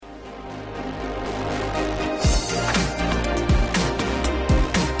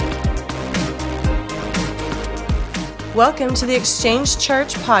Welcome to the Exchange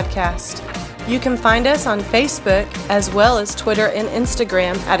Church podcast. You can find us on Facebook as well as Twitter and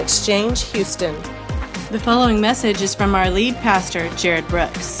Instagram at Exchange Houston. The following message is from our lead pastor, Jarrod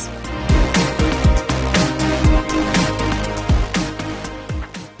Brooks.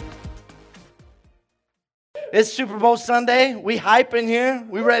 It's Super Bowl Sunday. We hype in here.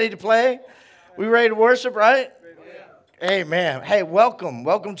 We ready to play? We ready to worship, right? Amen. Hey, welcome.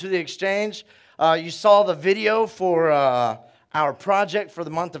 Welcome to the Exchange. You saw the video for our project for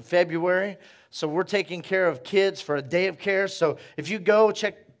the month of February. So we're taking care of kids for a day of care. So if you go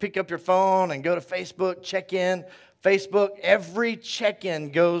pick up your phone and go to Facebook, check in. Facebook, every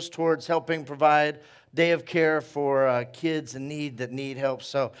check-in goes towards helping provide day of care for kids in need that need help.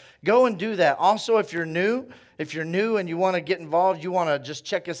 So go and do that. Also, if you're new and you want to get involved, you want to just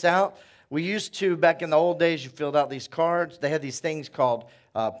check us out. We used to, back in the old days, you filled out these cards. They had these things called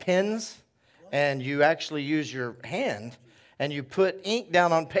pens, and you actually use your hand, and you put ink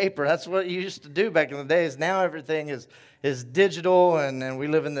down on paper. That's what you used to do back in the days. Now everything is digital, and we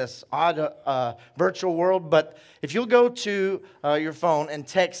live in this odd virtual world. But if you'll go to your phone and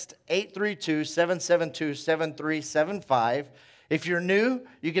text 832-772-7375, if you're new,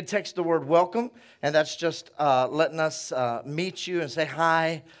 you can text the word welcome, and that's just letting us meet you and say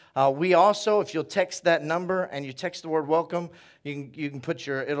hi. We also, if you'll text that number and you text the word welcome, you can put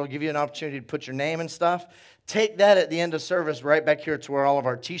it'll give you an opportunity to put your name and stuff. Take that at the end of service right back here to where all of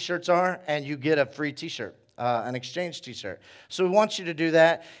our t-shirts are, and you get a free t-shirt. An exchange t-shirt. So we want you to do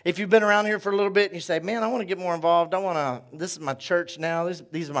that. If you've been around here for a little bit and you say, man, I want to get more involved. This is my church now.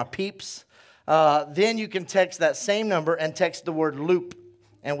 These are my peeps. Then you can text that same number and text the word loop.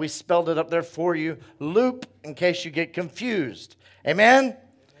 And we spelled it up there for you. Loop, in case you get confused. Amen?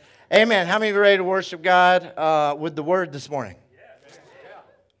 Amen. How many of you are ready to worship God with the word this morning?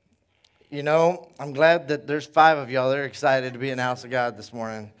 You know, I'm glad that there's 5 of y'all that are excited to be in the house of God this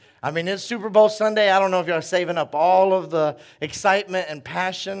morning. I mean, it's Super Bowl Sunday. I don't know if y'all are saving up all of the excitement and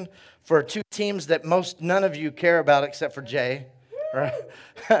passion for 2 teams that none of you care about except for Jay. Right?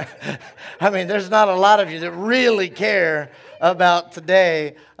 I mean, there's not a lot of you that really care about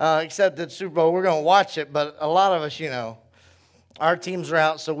today except that Super Bowl. We're going to watch it, but a lot of us, you know, our teams are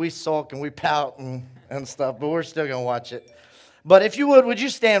out, so we sulk and we pout and stuff, but we're still going to watch it. But if you would you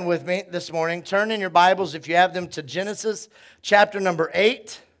stand with me this morning? Turn in your Bibles, if you have them, to Genesis chapter number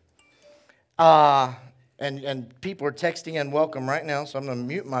 8. And people are texting in welcome right now, so I'm going to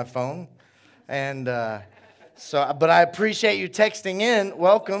mute my phone. But I appreciate you texting in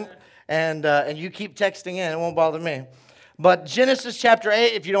welcome, and you keep texting in. It won't bother me. But Genesis chapter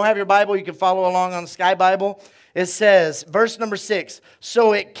 8, if you don't have your Bible, you can follow along on the Sky Bible. It says, verse number 6,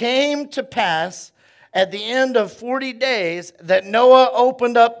 so it came to pass at the end of 40 days that Noah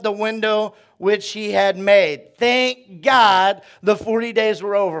opened up the window which he had made. Thank God the 40 days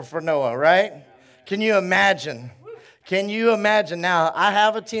were over for Noah, right? Can you imagine? Can you imagine? Now, I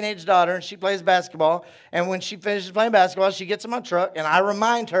have a teenage daughter, and she plays basketball, and when she finishes playing basketball, she gets in my truck, and I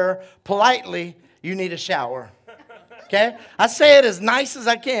remind her politely, you need a shower. Okay? I say it as nice as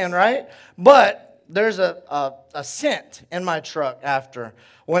I can, right? But there's a scent in my truck after.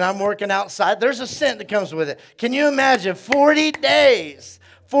 When I'm working outside, there's a scent that comes with it. Can you imagine 40 days?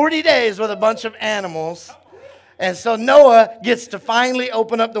 40 days with a bunch of animals. And so Noah gets to finally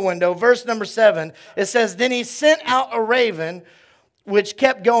open up the window. Verse number 7, it says, then he sent out a raven, which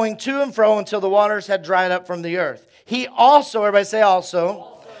kept going to and fro until the waters had dried up from the earth. He also, everybody say also,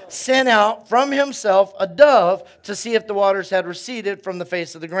 sent out from himself a dove to see if the waters had receded from the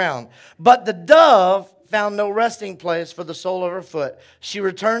face of the ground. But the dove found no resting place for the sole of her foot. She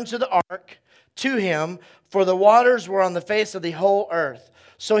returned to the ark to him, for the waters were on the face of the whole earth.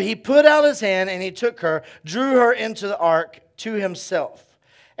 So he put out his hand, and he took her, drew her into the ark to himself.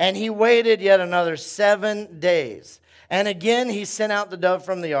 And he waited yet another 7 days. And again he sent out the dove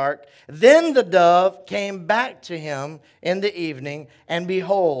from the ark. Then the dove came back to him in the evening, and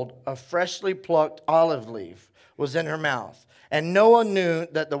behold, a freshly plucked olive leaf was in her mouth. And Noah knew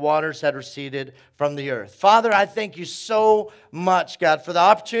that the waters had receded from the earth. Father, I thank you so much, God, for the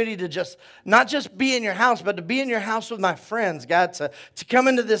opportunity to not just be in your house, but to be in your house with my friends, God, to come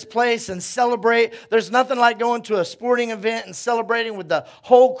into this place and celebrate. There's nothing like going to a sporting event and celebrating with the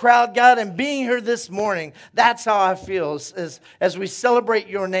whole crowd, God, and being here this morning. That's how I feel as we celebrate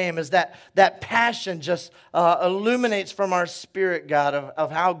your name, as that passion just illuminates from our spirit, God,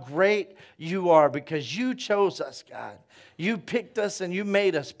 of how great you are, because you chose us, God. You picked us and you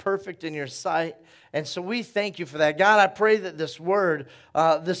made us perfect in your sight. And so we thank you for that. God, I pray that this word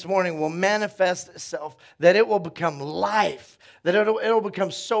this morning will manifest itself, that it will become life, that it'll become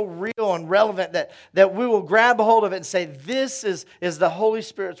so real and relevant that we will grab a hold of it and say, this is the Holy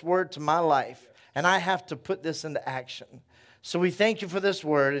Spirit's word to my life, and I have to put this into action. So we thank you for this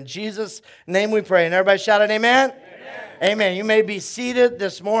word. In Jesus' name we pray. And everybody shout it, amen? Amen. Amen. You may be seated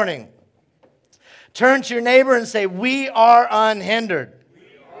this morning. Turn to your neighbor and say, we are unhindered.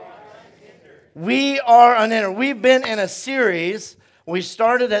 We are unhindered. We've been in a series. We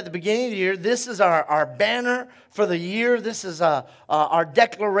started at the beginning of the year. This is our banner for the year. This is our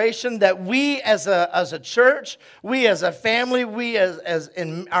declaration that we as a church, we as a family, we as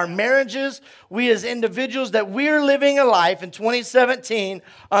in our marriages, we as individuals, that we're living a life in 2017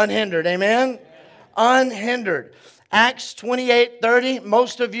 unhindered. Amen? Unhindered. Acts 28:30,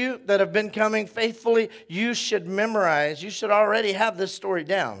 most of you that have been coming faithfully, you should memorize. You should already have this story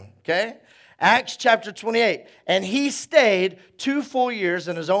down, okay? Acts chapter 28. And he stayed 2 full years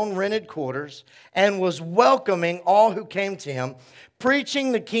in his own rented quarters and was welcoming all who came to him,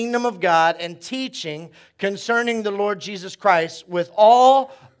 preaching the kingdom of God and teaching concerning the Lord Jesus Christ with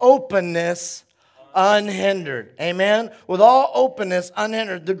all openness, unhindered. Amen? With all openness,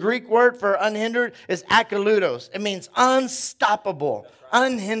 unhindered. The Greek word for unhindered is akaludos. It means unstoppable,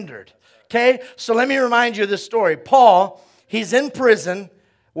 unhindered. Okay? So let me remind you of this story. Paul, he's in prison.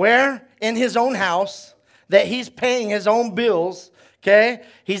 Where? In his own house, that he's paying his own bills, okay?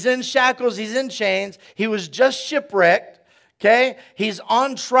 He's in shackles, he's in chains. He was just shipwrecked, okay? He's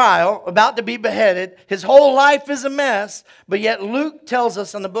on trial, about to be beheaded. His whole life is a mess, but yet Luke tells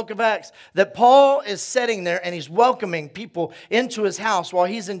us in the book of Acts that Paul is sitting there and he's welcoming people into his house while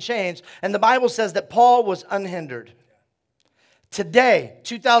he's in chains. And the Bible says that Paul was unhindered. Today,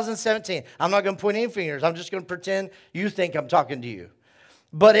 2017, I'm not going to point any fingers. I'm just going to pretend you think I'm talking to you.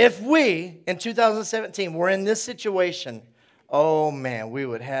 But if we, in 2017, were in this situation, oh man, we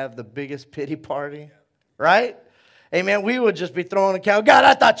would have the biggest pity party, right? Amen. We would just be throwing a cow. God,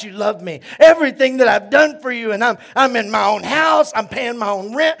 I thought you loved me. Everything that I've done for you, and I'm in my own house. I'm paying my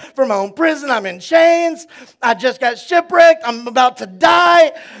own rent for my own prison. I'm in chains. I just got shipwrecked. I'm about to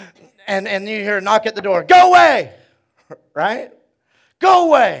die. And you hear a knock at the door. Go away, right? Go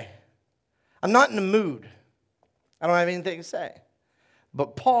away. I'm not in the mood. I don't have anything to say.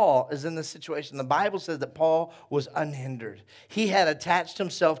 But Paul is in this situation. The Bible says that Paul was unhindered. He had attached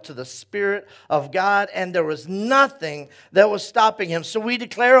himself to the Spirit of God, and there was nothing that was stopping him. So we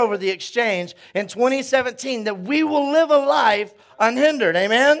declare over the exchange in 2017 that we will live a life unhindered.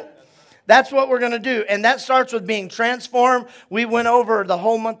 Amen? That's what we're going to do. And that starts with being transformed. We went over the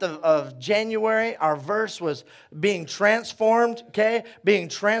whole month of January. Our verse was being transformed, okay? Being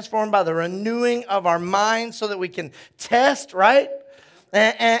transformed by the renewing of our minds so that we can test, right?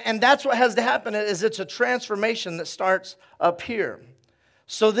 And that's what has to happen, is it's a transformation that starts up here.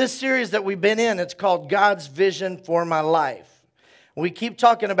 So this series that we've been in, it's called God's Vision for My Life. We keep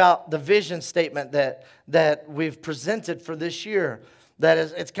talking about the vision statement that we've presented for this year.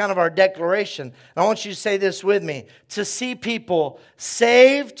 It's kind of our declaration. And I want you to say this with me. To see people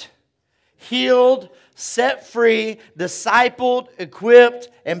saved, healed, set free, discipled, equipped,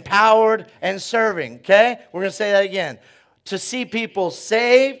 empowered, and serving. Okay? We're going to say that again. To see people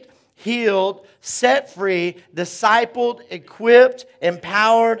saved, healed, set free, discipled, equipped,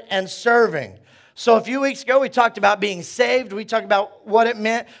 empowered, and serving. So a few weeks ago, we talked about being saved. We talked about what it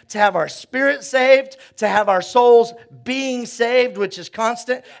meant to have our spirit saved, to have our souls being saved, which is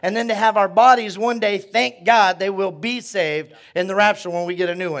constant, and then to have our bodies one day, thank God, they will be saved in the rapture when we get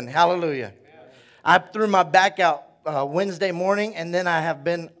a new one. Hallelujah. I threw my back out Wednesday morning, and then I have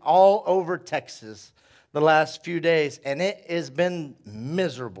been all over Texas the last few days, and it has been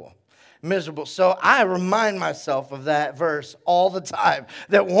miserable. So I remind myself of that verse all the time,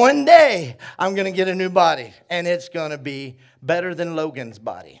 that one day I'm going to get a new body, and it's going to be better than Logan's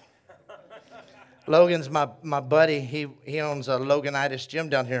body. Logan's my buddy. He owns a Loganitis gym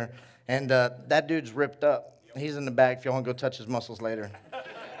down here, and that dude's ripped up. He's in the back if you want to go touch his muscles later.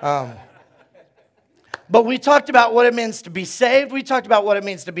 But we talked about what it means to be saved. We talked about what it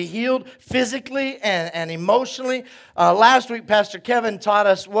means to be healed physically and emotionally. Last week, Pastor Kevin taught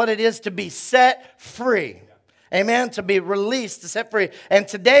us what it is to be set free. Amen? To be released, to set free. And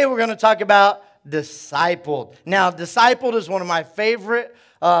today we're going to talk about discipled. Now, discipled is one of my favorite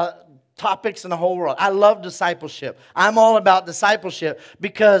topics in the whole world. I love discipleship. I'm all about discipleship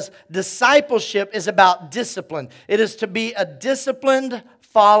because discipleship is about discipline. It is to be a disciplined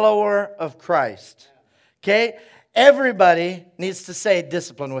follower of Christ. Okay? Everybody needs to say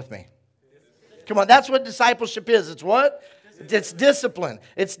discipline with me. Come on, that's what discipleship is. It's what? It's discipline.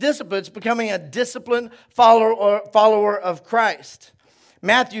 It's discipline. It's becoming a disciplined follower of Christ.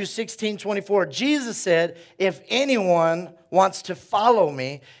 Matthew 16:24, Jesus said, if anyone wants to follow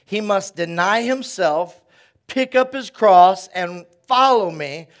me, he must deny himself, pick up his cross, and follow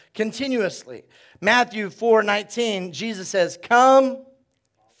me continuously. Matthew 4:19, Jesus says, come,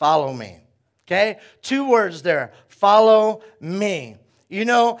 follow me. Okay? 2 words there. Follow me. You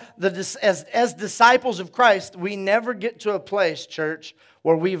know, as disciples of Christ, we never get to a place, church,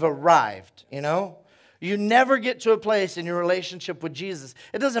 where we've arrived, you know? You never get to a place in your relationship with Jesus.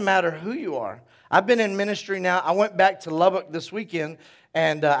 It doesn't matter who you are. I've been in ministry now. I went back to Lubbock this weekend,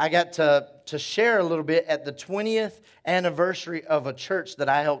 and I got to share a little bit at the 20th anniversary of a church that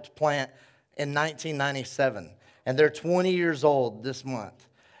I helped plant in 1997. And they're 20 years old this month.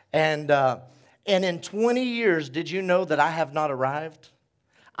 And in 20 years, did you know that I have not arrived?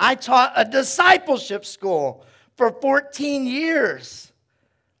 I taught a discipleship school for 14 years.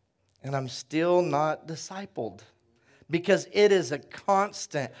 And I'm still not discipled because it is a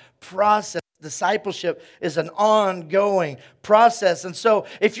constant process. Discipleship is an ongoing process. And so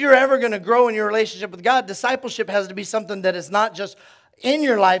if you're ever going to grow in your relationship with God, discipleship has to be something that is not just in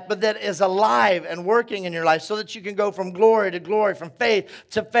your life, but that is alive and working in your life so that you can go from glory to glory, from faith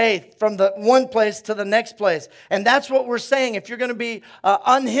to faith, from the one place to the next place. And that's what we're saying. If you're going to be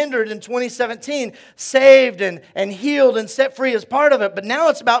unhindered in 2017, saved and healed and set free is part of it. But now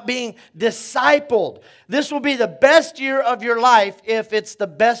it's about being discipled. This will be the best year of your life if it's the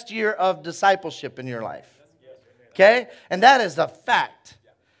best year of discipleship in your life. Okay? And that is a fact.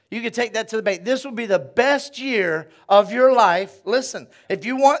 You can take that to the bank. This will be the best year of your life. Listen, if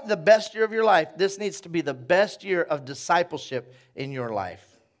you want the best year of your life, this needs to be the best year of discipleship in your life.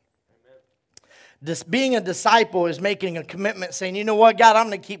 This being a disciple is making a commitment, saying, you know what, God, I'm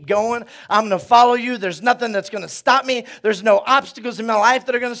going to keep going. I'm going to follow you. There's nothing that's going to stop me. There's no obstacles in my life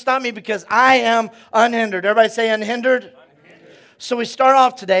that are going to stop me because I am unhindered. Everybody say unhindered. So we start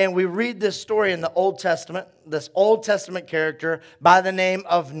off today and we read this story in the Old Testament, this Old Testament character by the name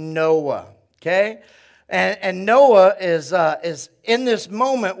of Noah, okay? And Noah is in this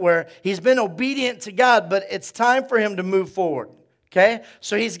moment where he's been obedient to God, but it's time for him to move forward, okay?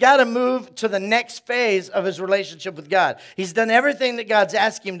 So he's got to move to the next phase of his relationship with God. He's done everything that God's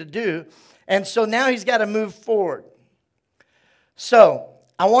asked him to do, and so now he's got to move forward. So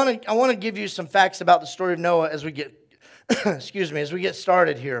I want to give you some facts about the story of Noah as we get as we get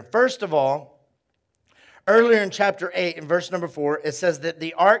started here. First of all, earlier in chapter 8, in verse number 4, it says that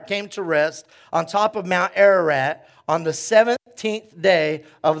the ark came to rest on top of Mount Ararat on the 17th day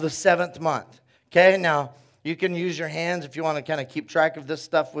of the 7th month. Okay, now you can use your hands if you want to kind of keep track of this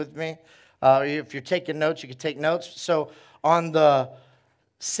stuff with me. If you're taking notes, you can take notes. So on the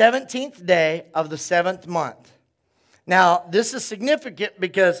 17th day of the 7th month. Now, this is significant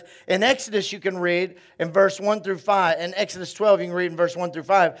because in Exodus you can read in verse 1 through 5, in Exodus 12 you can read in verse 1 through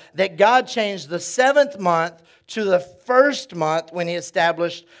 5, that God changed the 7th month to the 1st month when he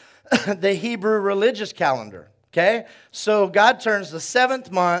established the Hebrew religious calendar, okay? So God turns the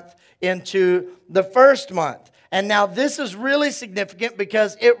 7th month into the 1st month. And now this is really significant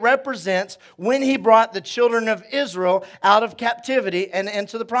because it represents when he brought the children of Israel out of captivity and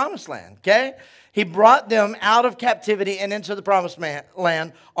into the promised land, okay? He brought them out of captivity and into the promised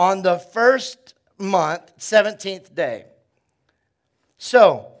land on the 1st month, 17th day.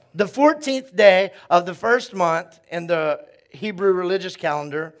 So, the 14th day of the 1st month in the Hebrew religious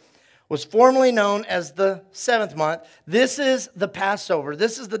calendar was formerly known as the 7th month. This is the Passover.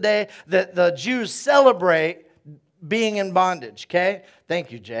 This is the day that the Jews celebrate being in bondage, okay?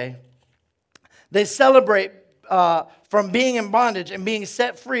 Thank you, Jay. They celebrate from being in bondage and being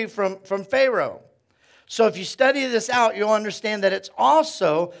set free from Pharaoh. So if you study this out, you'll understand that it's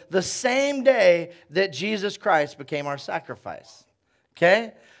also the same day that Jesus Christ became our sacrifice.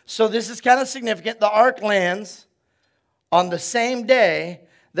 Okay? So this is kind of significant. The ark lands on the same day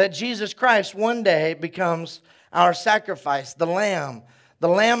that Jesus Christ one day becomes our sacrifice, the Lamb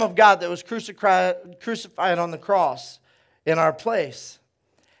of God that was crucified on the cross in our place.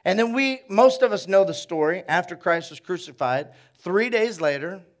 And then most of us know the story. After Christ was crucified, 3 days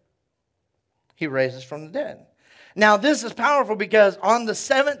later, he raises from the dead. Now, this is powerful because on the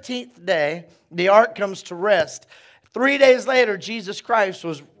 17th day, the ark comes to rest. 3 days later, Jesus Christ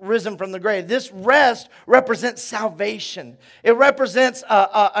was risen from the grave. This rest represents salvation. It represents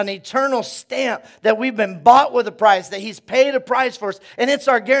an eternal stamp that we've been bought with a price, that he's paid a price for us, and it's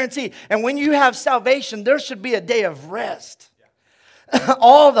our guarantee. And when you have salvation, there should be a day of rest.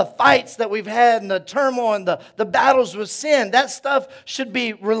 all the fights that we've had and the turmoil and the battles with sin, that stuff should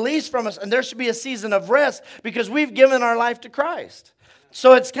be released from us, and there should be a season of rest because we've given our life to Christ.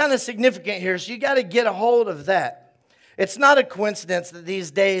 So it's kind of significant here. So you got to get a hold of that. It's not a coincidence that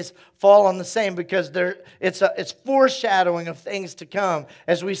these days fall on the same, because it's foreshadowing of things to come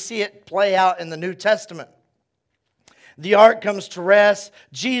as we see it play out in the New Testament. The ark comes to rest.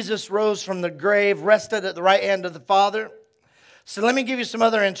 Jesus rose from the grave, rested at the right hand of the Father. So let me give you some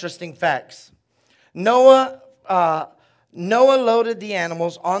other interesting facts. Noah loaded the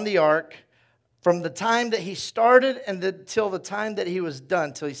animals on the ark from the time that he started until the time that he was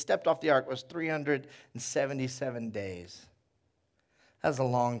done, till he stepped off the ark, was 377 days. That's a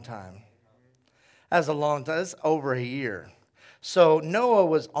long time. That's a long time. That's over a year. So Noah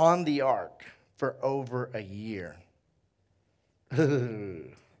was on the ark for over a year.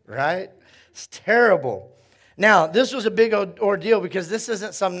 Right? It's terrible. Now, this was a big ordeal because this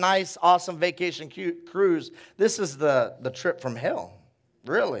isn't some nice, awesome vacation cruise. This is the trip from hell,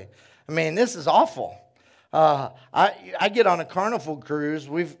 really. I mean, this is awful. I get on a Carnival cruise.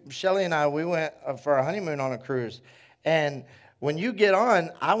 Shelly and I, we went for a honeymoon on a cruise. And when you get on,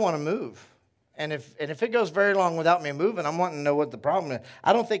 I want to move. And if it goes very long without me moving, I'm wanting to know what the problem is.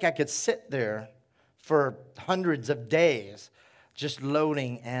 I don't think I could sit there for hundreds of days just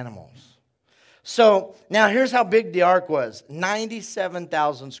loading animals. So now here's how big the ark was,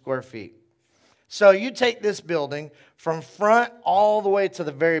 97,000 square feet. So you take this building from front all the way to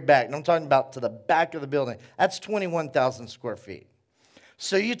the very back. And I'm talking about to the back of the building. That's 21,000 square feet.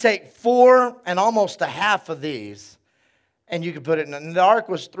 So you take 4 and almost a half of these, and you could put it in. And the ark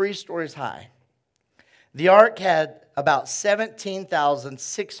was 3 stories high. The ark had about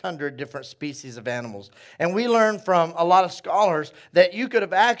 17,600 different species of animals. And we learned from a lot of scholars that you could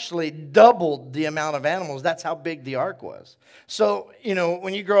have actually doubled the amount of animals. That's how big the ark was. So,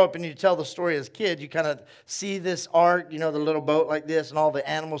 when you grow up and you tell the story as a kid, you kind of see this ark, the little boat like this, and all the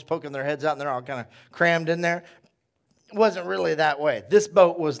animals poking their heads out, and they're all kind of crammed in there. It wasn't really that way. This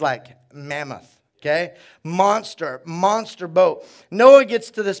boat was like mammoth. Okay? Monster boat. Noah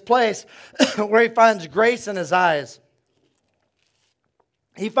gets to this place where he finds grace in his eyes.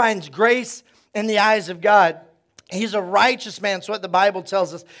 He finds grace in the eyes of God. He's a righteous man. That's what the Bible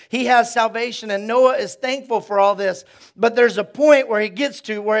tells us. He has salvation, and Noah is thankful for all this. But there's a point where he gets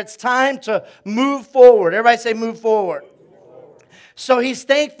to where it's time to move forward. Everybody say move forward. So he's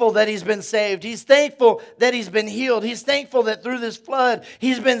thankful that he's been saved. He's thankful that he's been healed. He's thankful that through this flood,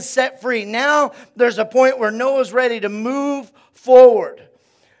 he's been set free. Now there's a point where Noah's ready to move forward.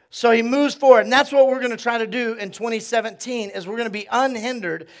 So he moves forward. And that's what we're going to try to do in 2017, is we're going to be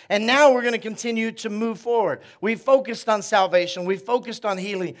unhindered. And now we're going to continue to move forward. We focused on salvation. We focused on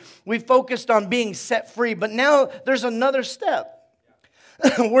healing. We focused on being set free. But now there's another step.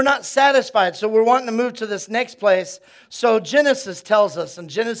 We're not satisfied, so we're wanting to move to this next place. So Genesis tells us in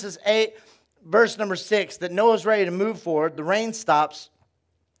Genesis 8, verse number 6, that Noah's ready to move forward. The rain stops.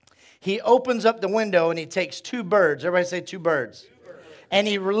 He opens up the window and he takes 2 birds. Everybody say 2 birds. And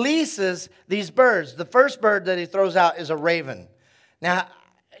he releases these birds. The first bird that he throws out is a raven. Now,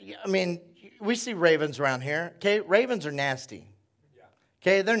 we see ravens around here. Okay, ravens are nasty.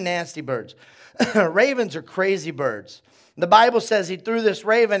 Okay, they're nasty birds. Ravens are crazy birds. The Bible says he threw this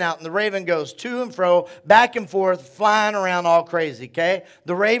raven out, and the raven goes to and fro, back and forth, flying around all crazy, okay?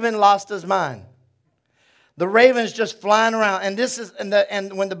 The raven lost his mind. The raven's just flying around. And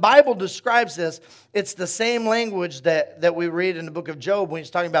when the Bible describes this, it's the same language that we read in the book of Job when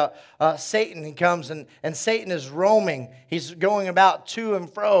he's talking about Satan. He comes and Satan is roaming. He's going about to and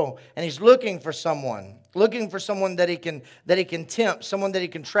fro, and he's looking for someone that he can tempt, someone that he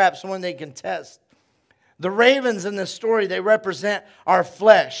can trap, someone that he can test. The ravens in this story, they represent our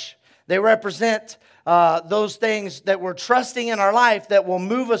flesh. They represent those things that we're trusting in our life that will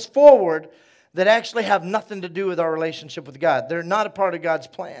move us forward, that actually have nothing to do with our relationship with God. They're not a part of God's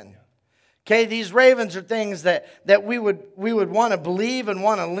plan. Okay, these ravens are things that we would want to believe and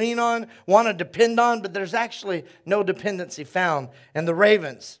want to lean on, want to depend on, but there's actually no dependency found in the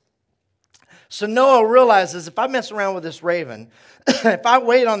ravens. So Noah realizes, if I mess around with this raven, if I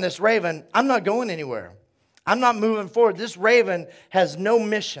wait on this raven, I'm not going anywhere. I'm not moving forward. This raven has no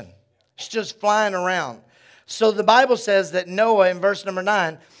mission. It's just flying around. So the Bible says that Noah, in verse number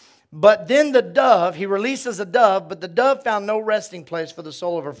 9, but then the dove, he releases a dove, but the dove found no resting place for the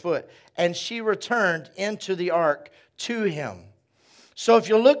sole of her foot, and she returned into the ark to him. So if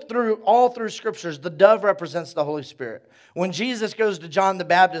you look through all through scriptures, the dove represents the Holy Spirit. When Jesus goes to John the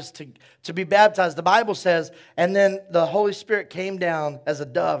Baptist to be baptized, the Bible says, and then the Holy Spirit came down as a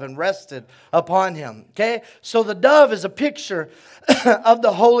dove and rested upon him. Okay? So the dove is a picture of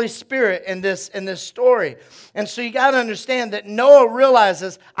the Holy Spirit in this story. And so you got to understand that Noah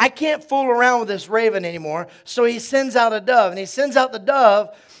realizes, I can't fool around with this raven anymore. So he sends out a dove. And he sends out the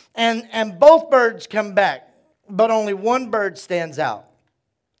dove, and both birds come back. But only one bird stands out.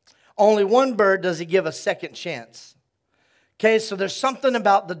 Only one bird does he give a second chance. Okay, so there's something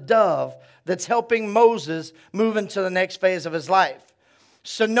about the dove that's helping Moses move into the next phase of his life.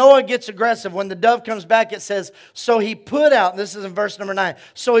 So Noah gets aggressive. When the dove comes back, it says, so he put out, this is in verse number 9,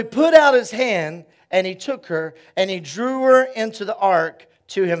 so he put out his hand and he took her and he drew her into the ark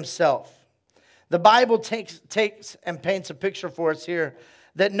to himself. The Bible takes and paints a picture for us here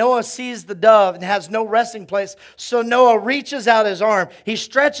that Noah sees the dove and has no resting place. So Noah reaches out his arm. He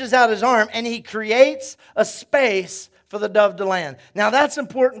stretches out his arm and he creates a space for the dove to land. Now that's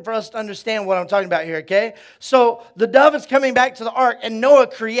important for us to understand what I'm talking about here, okay? So the dove is coming back to the ark and Noah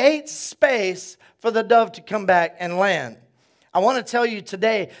creates space for the dove to come back and land. I want to tell you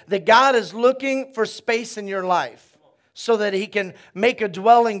today that God is looking for space in your life, so that he can make a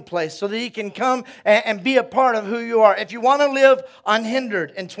dwelling place, so that he can come and be a part of who you are. If you want to live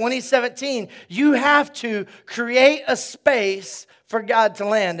unhindered in 2017, you have to create a space for God to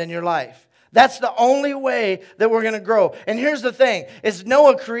land in your life. That's the only way that we're going to grow. And here's the thing, is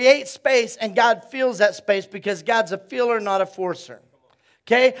Noah creates space and God fills that space because God's a filler, not a forcer.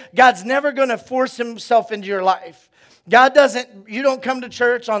 Okay? God's never going to force himself into your life. You don't come to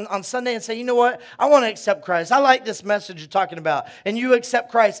church on Sunday and say, you know what, I want to accept Christ. I like this message you're talking about. And you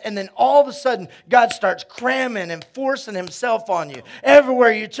accept Christ. And then all of a sudden, God starts cramming and forcing himself on you.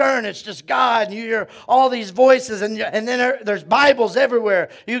 Everywhere you turn, it's just God. And you hear all these voices. And then there's Bibles everywhere.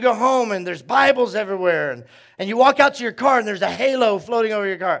 You go home and there's Bibles everywhere. And you walk out to your car and there's a halo floating over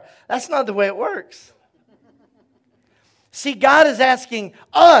your car. That's not the way it works. See, God is asking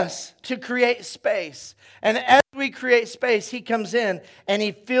us to create space. And as we create space, he comes in and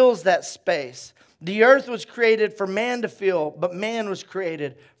he fills that space. The earth was created for man to fill, but man was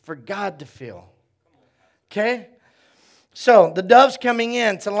created for God to fill. Okay? So the dove's coming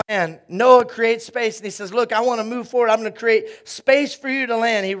in to land. Noah creates space and he says, look, I want to move forward. I'm going to create space for you to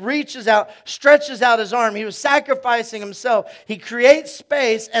land. He reaches out, stretches out his arm. He was sacrificing himself. He creates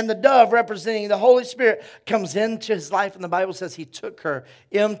space, and the dove, representing the Holy Spirit, comes into his life. And the Bible says he took her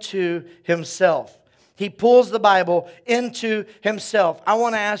into himself. He pulls the Bible into himself. I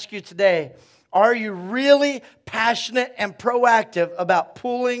want to ask you today, are you really passionate and proactive about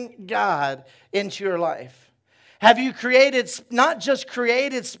pulling God into your life? Have you created, not just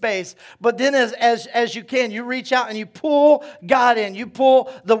created space, but then as you can, you reach out and you pull God in. You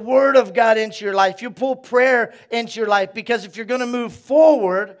pull the Word of God into your life. You pull prayer into your life. Because if you're going to move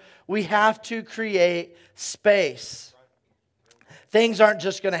forward, we have to create space. Things aren't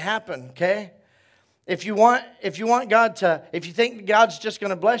just going to happen, okay? If you think God's just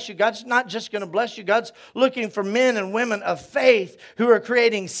going to bless you, God's not just going to bless you. God's looking for men and women of faith who are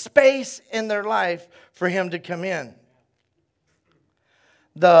creating space in their life for him to come in.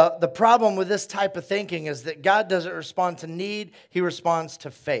 The problem with this type of thinking is that God doesn't respond to need, he responds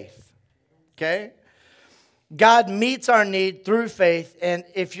to faith. Okay? God meets our need through faith, and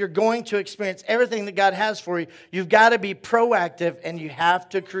if you're going to experience everything that God has for you, you've got to be proactive and you have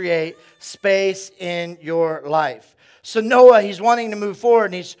to create space in your life. So Noah, he's wanting to move forward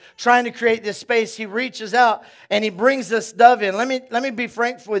and he's trying to create this space. He reaches out and he brings this dove in. Let me be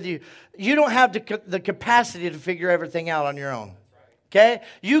frank with you. You don't have the capacity to figure everything out on your own. Okay?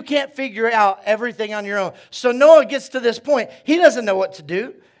 You can't figure out everything on your own. So Noah gets to this point. He doesn't know what to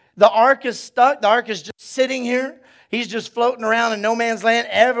do. The ark is stuck. The ark is just sitting here. He's just floating around in no man's land.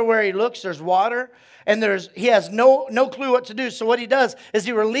 Everywhere he looks, there's water. And he has no clue what to do. So what he does is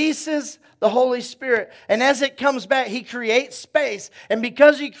he releases the Holy Spirit. And as it comes back, he creates space. And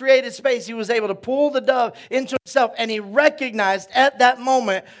because he created space, he was able to pull the dove into himself. And he recognized at that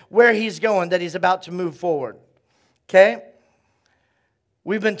moment where he's going, that he's about to move forward. Okay?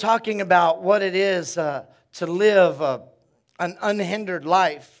 We've been talking about what it is to live an unhindered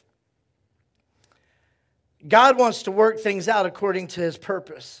life. God wants to work things out according to his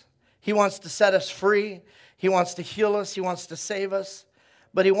purpose. He wants to set us free. He wants to heal us. He wants to save us.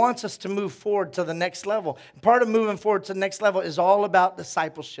 But he wants us to move forward to the next level. Part of moving forward to the next level is all about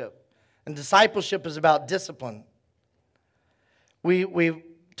discipleship. And discipleship is about discipline. We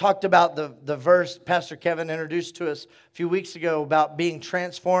talked about the verse Pastor Kevin introduced to us a few weeks ago about being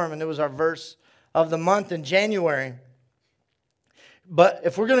transformed. And it was our verse of the month in January. But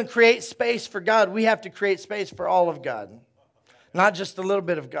if we're going to create space for God, we have to create space for all of God. Not just a little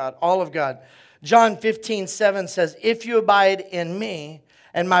bit of God, all of God. John 15:7 says, if you abide in me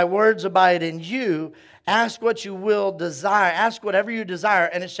and my words abide in you, ask what you will desire. Ask whatever you desire,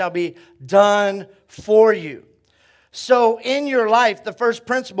 and it shall be done for you. So in your life, the first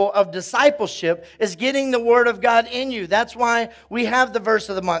principle of discipleship is getting the Word of God in you. That's why we have the verse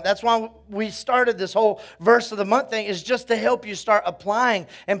of the month. That's why we started this whole verse of the month thing, is just to help you start applying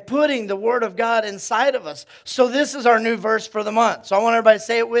and putting the Word of God inside of us. So this is our new verse for the month. So I want everybody to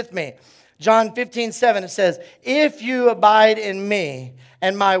say it with me. John 15:7, it says, if you abide in me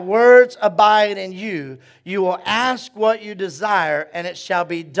and my words abide in you, you will ask what you desire and it shall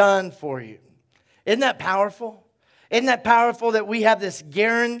be done for you. Isn't that powerful? Isn't that powerful that we have this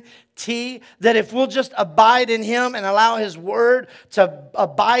guarantee that if we'll just abide in Him and allow His Word to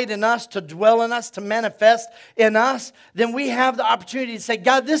abide in us, to dwell in us, to manifest in us, then we have the opportunity to say,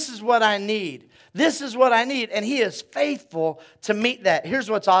 God, this is what I need. This is what I need. And He is faithful to meet that. Here's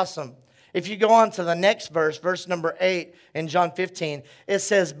what's awesome. If you go on to the next verse, verse number 8 in John 15, it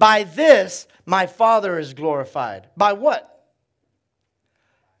says, by this my Father is glorified. By what?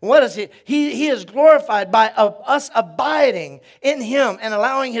 What is he? He is glorified by us abiding in Him and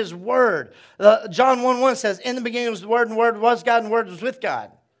allowing His Word. John 1:1 says, in the beginning was the Word, and the Word was God, and the Word was with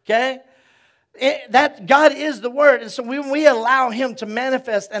God. Okay? That God is the Word. And so when we allow Him to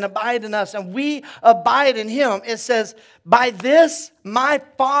manifest and abide in us, and we abide in Him, it says, by this my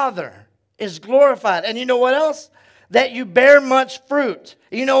Father is glorified. And you know what else? That you bear much fruit.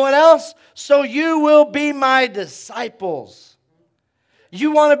 You know what else? So you will be my disciples.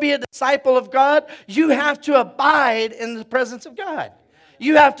 You want to be a disciple of God? You have to abide in the presence of God.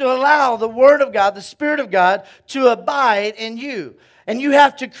 You have to allow the Word of God, the Spirit of God, to abide in you. And you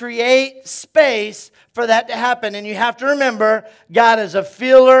have to create space for that to happen. And you have to remember, God is a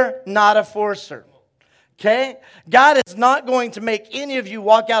filler, not a forcer. Okay? God is not going to make any of you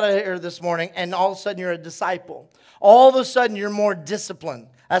walk out of here this morning and all of a sudden you're a disciple. All of a sudden you're more disciplined.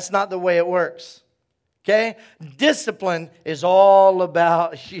 That's not the way it works. Okay? Discipline is all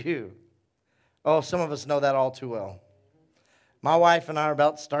about you. Oh, some of us know that all too well. My wife and I are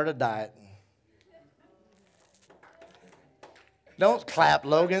about to start a diet. Don't clap,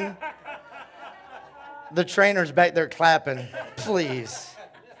 Logan. The trainer's back there clapping. Please.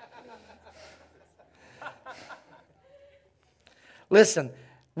 Listen,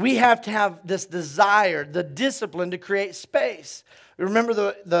 we have to have this desire, the discipline to create space. Remember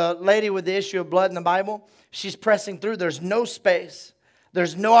the lady with the issue of blood in the Bible? She's pressing through. There's no space.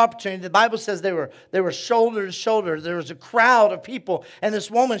 There's no opportunity. The Bible says they were shoulder to shoulder. There was a crowd of people. And this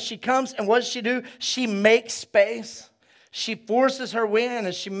woman, she comes, and what does she do? She makes space. She forces her way in,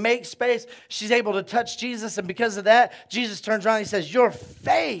 and she makes space. She's able to touch Jesus, and because of that, Jesus turns around and He says, your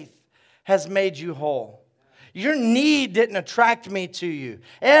faith has made you whole. Your need didn't attract me to you.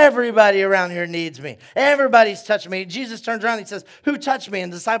 Everybody around here needs me. Everybody's touched me. Jesus turns around and He says, who touched me?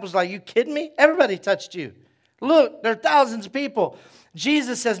 And the disciples are like, you kidding me? Everybody touched you. Look, there are thousands of people.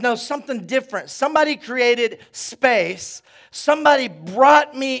 Jesus says, no, something different. Somebody created space. Somebody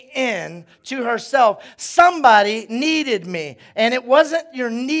brought me in to herself. Somebody needed me. And it wasn't your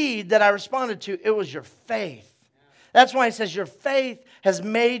need that I responded to. It was your faith. That's why He says your faith has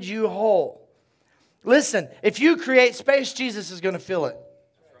made you whole. Listen, if you create space, Jesus is going to fill it.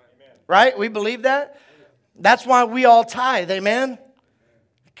 Right? We believe that? That's why we all tithe. Amen?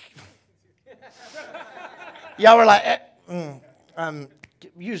 Y'all were like,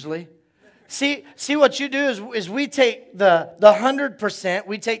 usually. See what you do is we take the 100%,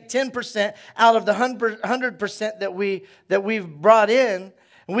 we take 10% out of the 100% that we've brought in,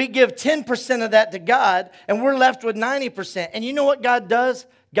 and we give 10% of that to God, and we're left with 90%. And you know what God does?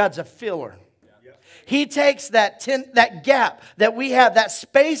 God's a filler. He takes that gap that we have, that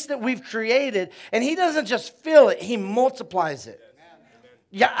space that we've created, and He doesn't just fill it, He multiplies it.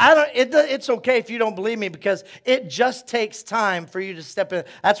 Yeah, it's okay if you don't believe me, because it just takes time for you to step in.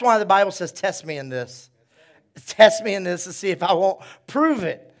 That's why the Bible says, test me in this. Test me in this to see if I won't prove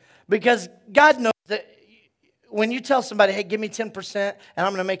it. Because God knows that when you tell somebody, hey, give me 10% and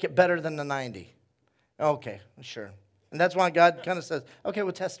I'm going to make it better than the 90. Okay, sure. And that's why God kind of says, okay,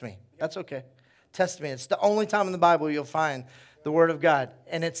 well, test me. That's okay. Test me. It's the only time in the Bible you'll find the Word of God.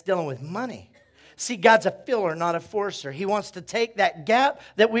 And it's dealing with money. See, God's a filler, not a forcer. He wants to take that gap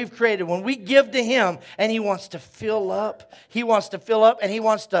that we've created when we give to Him, and He wants to fill up. He wants to fill up, and He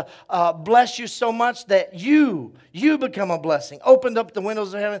wants to bless you so much that you become a blessing. Opened up the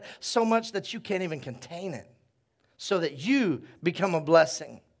windows of heaven so much that you can't even contain it, so that you become a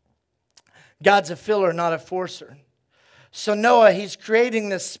blessing. God's a filler, not a forcer. So Noah, he's creating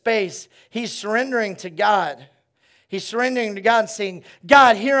this space. He's surrendering to God. He's surrendering to God and saying,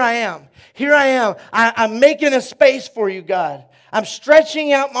 God, here I am. Here I am. I'm making a space for you, God. I'm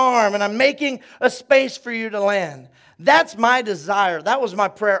stretching out my arm and I'm making a space for you to land. That's my desire. That was my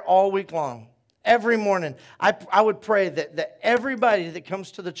prayer all week long. Every morning, I would pray that everybody that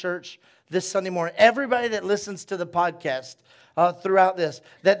comes to the church this Sunday morning, everybody that listens to the podcast throughout this,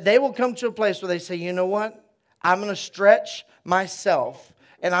 that they will come to a place where they say, you know what? I'm going to stretch myself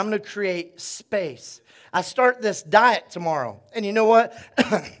and I'm going to create space. I start this diet tomorrow. And you know what?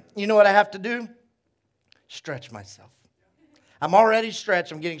 You know what I have to do? Stretch myself. I'm already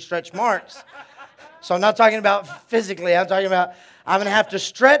stretched. I'm getting stretch marks. So I'm not talking about physically. I'm talking about I'm going to have to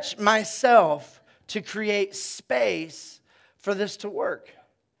stretch myself to create space for this to work.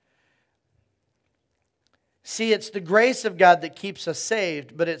 See, it's the grace of God that keeps us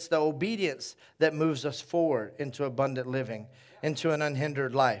saved, but it's the obedience that moves us forward into abundant living, into an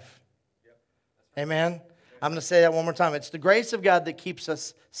unhindered life. Amen? I'm going to say that one more time. It's the grace of God that keeps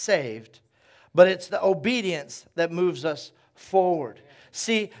us saved, but it's the obedience that moves us forward.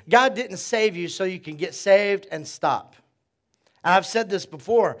 See, God didn't save you so you can get saved and stop. And I've said this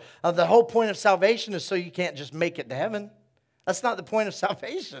before. The whole point of salvation is so you can't just make it to heaven. That's not the point of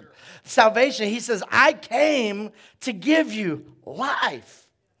salvation. Salvation, he says, I came to give you life,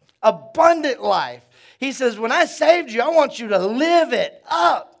 abundant life. He says, when I saved you, I want you to live it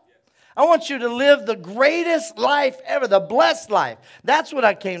up. I want you to live the greatest life ever, the blessed life. That's what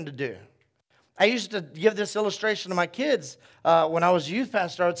I came to do. I used to give this illustration to my kids when I was a youth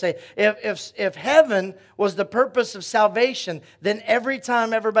pastor. I would say, if heaven was the purpose of salvation, then every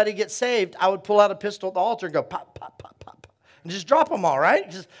time everybody gets saved, I would pull out a pistol at the altar and go pop, pop, pop, pop, pop, and just drop them all,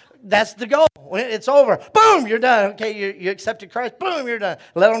 right? That's the goal. When it's over, boom, you're done. Okay, you accepted Christ, boom, you're done.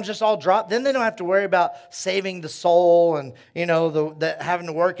 Let them just all drop. Then they don't have to worry about saving the soul and, the having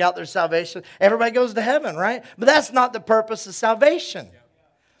to work out their salvation. Everybody goes to heaven, right? But that's not the purpose of salvation.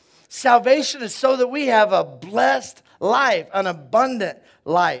 Salvation is so that we have a blessed life, an abundant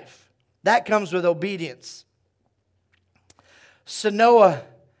life. That comes with obedience. So Noah,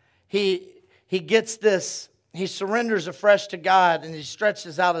 he gets this. He surrenders afresh to God and he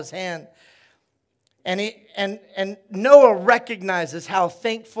stretches out his hand. And Noah recognizes how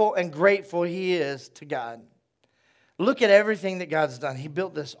thankful and grateful he is to God. Look at everything that God's done. He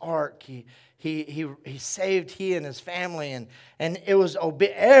built this ark. He saved he and his family, and it was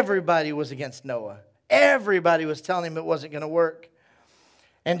everybody was against Noah. Everybody was telling him it wasn't going to work.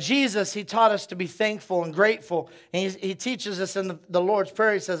 And Jesus, he taught us to be thankful and grateful. And he teaches us in the Lord's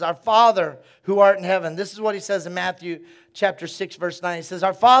Prayer. He says, our Father who art in heaven. This is what he says in Matthew chapter 6, verse 9. He says,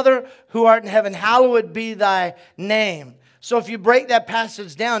 our Father who art in heaven, hallowed be thy name. So if you break that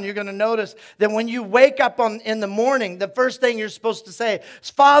passage down, you're going to notice that when you wake up in the morning, the first thing you're supposed to say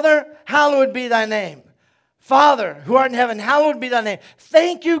is, Father, hallowed be thy name. Father, who art in heaven, hallowed be thy name.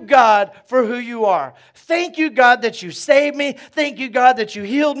 Thank you, God, for who you are. Thank you, God, that you saved me. Thank you, God, that you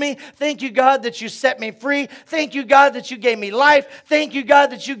healed me. Thank you, God, that you set me free. Thank you, God, that you gave me life. Thank you, God,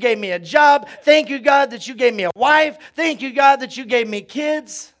 that you gave me a job. Thank you, God, that you gave me a wife. Thank you, God, that you gave me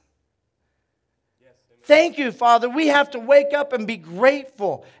kids. Thank you, Father. We have to wake up and be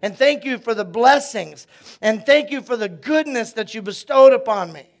grateful. And thank you for the blessings. And thank you for the goodness that you bestowed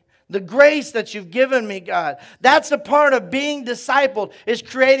upon me. The grace that you've given me, God. That's a part of being discipled, is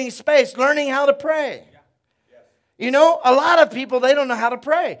creating space, learning how to pray. A lot of people, they don't know how to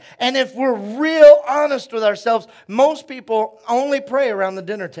pray. And if we're real honest with ourselves, most people only pray around the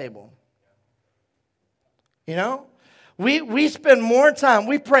dinner table. We spend more time,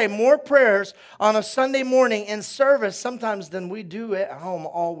 we pray more prayers on a Sunday morning in service sometimes than we do at home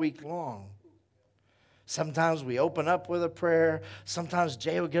all week long. Sometimes we open up with a prayer. Sometimes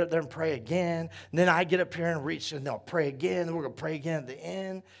Jay will get up there and pray again. And then I get up here and reach and they'll pray again. And we're going to pray again at the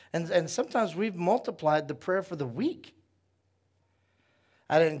end. And sometimes we've multiplied the prayer for the week.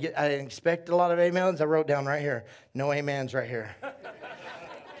 I didn't expect a lot of amens. I wrote down right here, no amens right here.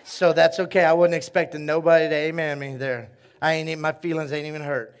 So that's okay. I wasn't expecting nobody to amen me there. My feelings ain't even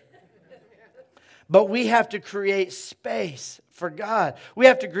hurt. But we have to create space for God. We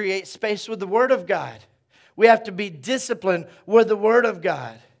have to create space with the Word of God. We have to be disciplined with the Word of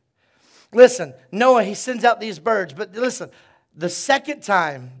God. Listen, Noah, he sends out these birds. But listen, the second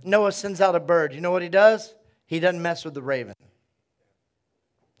time Noah sends out a bird, you know what he does? He doesn't mess with the raven.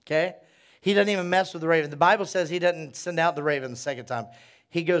 Okay? He doesn't even mess with the raven. The Bible says he doesn't send out the raven the second time.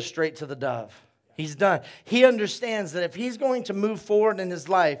 He goes straight to the dove. He's done. He understands that if he's going to move forward in his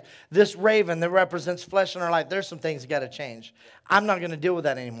life, this raven that represents flesh in our life, there's some things that got to change. I'm not going to deal with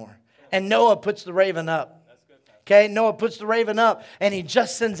that anymore. And Noah puts the raven up. Okay, Noah puts the raven up and he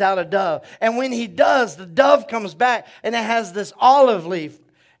just sends out a dove. And when he does, the dove comes back and it has this olive leaf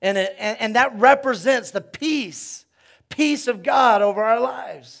in it. And that represents the peace of God over our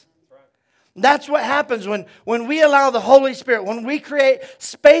lives. That's what happens when we allow the Holy Spirit, when we create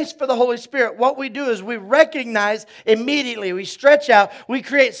space for the Holy Spirit. What we do is we recognize immediately, we stretch out, we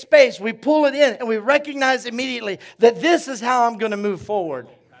create space, we pull it in, and we recognize immediately that this is how I'm going to move forward.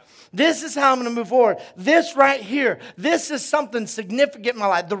 This is how I'm going to move forward. This right here, this is something significant in my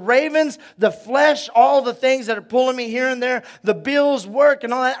life. The ravens, the flesh, all the things that are pulling me here and there, the bills, work,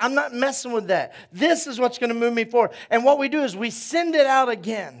 and all that, I'm not messing with that. This is what's going to move me forward. And what we do is we send it out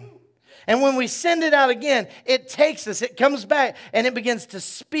again. And when we send it out again, it takes us, it comes back, and it begins to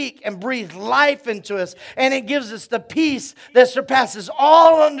speak and breathe life into us. And it gives us the peace that surpasses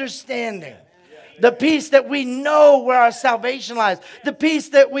all understanding. The peace that we know where our salvation lies. The peace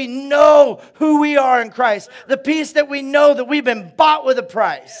that we know who we are in Christ. The peace that we know that we've been bought with a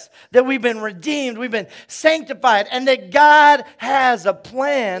price. That we've been redeemed, we've been sanctified, and that God has a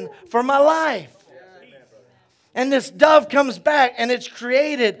plan for my life. And this dove comes back, and it's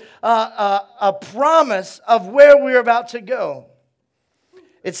created a promise of where we're about to go.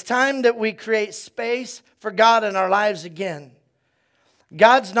 It's time that we create space for God in our lives again.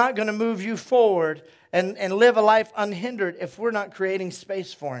 God's not going to move you forward and live a life unhindered if we're not creating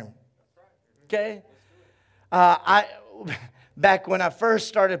space for Him. Okay? Back when I first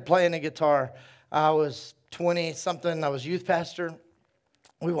started playing the guitar, I was 20-something. I was youth pastor.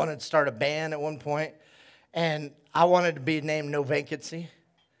 We wanted to start a band at one point. And I wanted to be named No Vacancy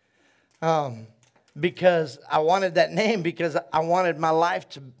because I wanted that name because I wanted my life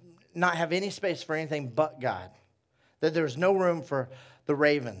to not have any space for anything but God. That there was no room for the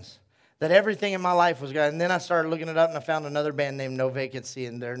ravens. That everything in my life was God. And then I started looking it up and I found another band named No Vacancy,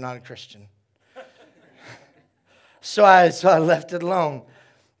 and they're not a Christian. So I left it alone.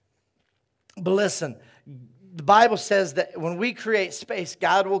 But listen, the Bible says that when we create space,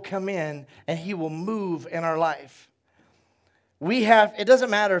 God will come in and He will move in our life. It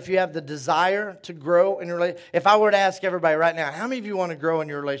doesn't matter if you have the desire to grow in your relationship. If I were to ask everybody right now, how many of you want to grow in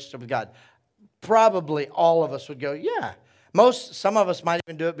your relationship with God? Probably all of us would go, yeah. Some of us might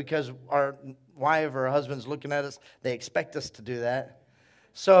even do it because our wife or husband's looking at us. They expect us to do that.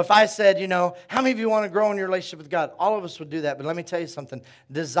 So if I said, how many of you want to grow in your relationship with God? All of us would do that. But let me tell you something.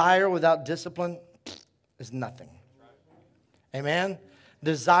 Desire without discipline is nothing. Amen?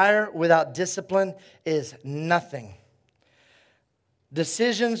 Desire without discipline is nothing.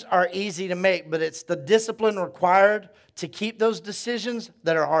 Decisions are easy to make, but it's the discipline required to keep those decisions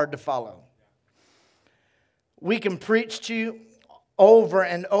that are hard to follow. We can preach to you over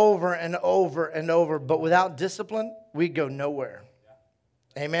and over and over and over, but without discipline, we go nowhere.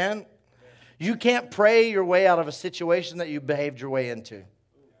 Amen? You can't pray your way out of a situation that you behaved your way into.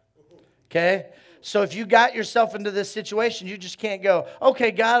 Okay? So if you got yourself into this situation, you just can't go, okay,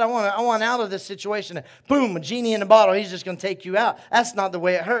 God, I want out of this situation. And boom, a genie in a bottle, He's just going to take you out. That's not the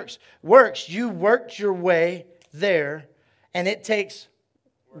way it works. You worked your way there, and it takes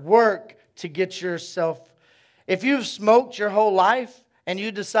work to get yourself. If you've smoked your whole life and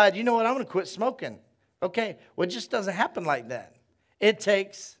you decide, you know what, I'm going to quit smoking. Okay, well, it just doesn't happen like that. It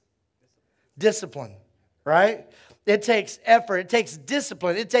takes discipline, right? It takes effort. It takes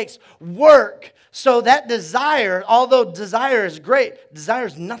discipline. It takes work. So that desire, although desire is great, desire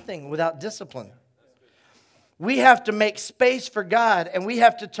is nothing without discipline. We have to make space for God, and we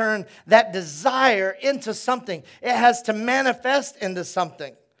have to turn that desire into something. It has to manifest into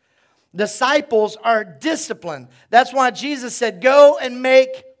something. Disciples are disciplined. That's why Jesus said, go and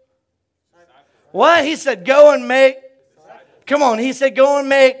make. What? He said, go and make. Come on. He said, go and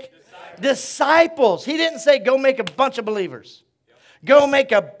make disciples. He didn't say, go make a bunch of believers. Go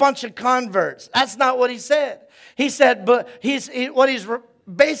make a bunch of converts. That's not what He said. He said, but what he's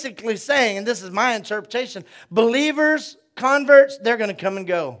basically saying, and this is my interpretation, believers, converts, they're going to come and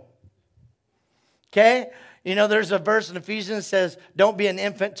go. Okay? There's a verse in Ephesians that says, don't be an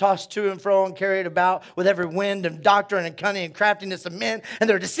infant tossed to and fro and carried about with every wind of doctrine and cunning and craftiness of men and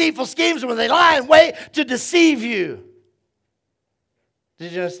their deceitful schemes when they lie in wait to deceive you.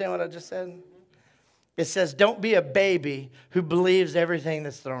 Did you understand what I just said? It says, don't be a baby who believes everything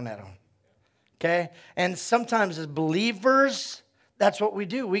that's thrown at them. Okay? And sometimes as believers, that's what we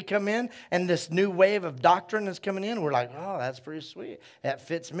do. We come in and this new wave of doctrine is coming in. We're like, oh, that's pretty sweet. That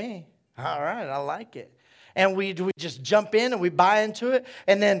fits me. All right, I like it. And we just jump in and we buy into it.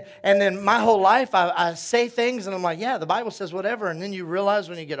 And then my whole life I say things and I'm like, yeah, the Bible says whatever. And then you realize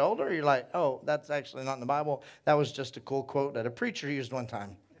when you get older, you're like, oh, that's actually not in the Bible. That was just a cool quote that a preacher used one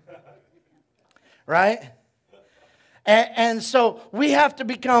time. Right? And so we have to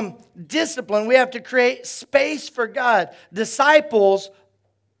become disciplined. We have to create space for God. Disciples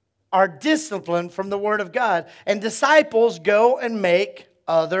are disciplined from the Word of God. And disciples go and make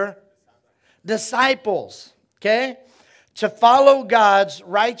other disciples. Okay? To follow God's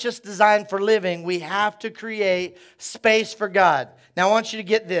righteous design for living, we have to create space for God. Now I want you to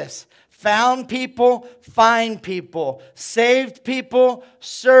get this. Found people, find people. Saved people,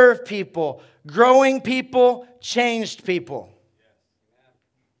 serve people. Growing people, changed people.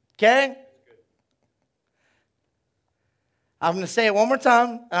 Okay? I'm going to say it one more time,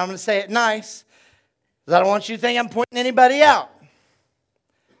 and I'm going to say it nice, because I don't want you to think I'm pointing anybody out.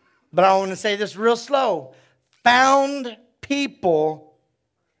 But I want to say this real slow. Found people,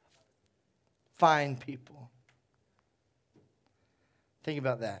 find people. Think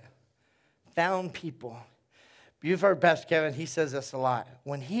about that. Found people. You've heard Pastor Kevin, he says this a lot.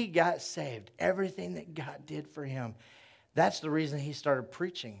 When he got saved, everything that God did for him, that's the reason he started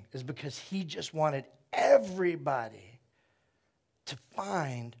preaching, is because he just wanted everybody to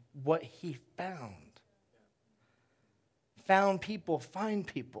find what he found. Found people, find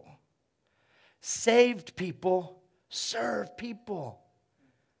people. Saved people, serve people.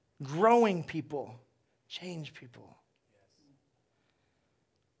 Growing people, change people.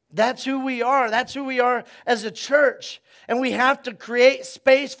 That's who we are. That's who we are as a church. And we have to create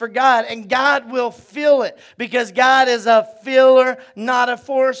space for God, and God will fill it, because God is a filler, not a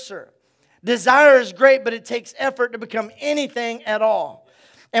forcer. Desire is great, but it takes effort to become anything at all.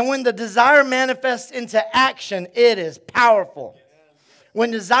 And when the desire manifests into action, it is powerful.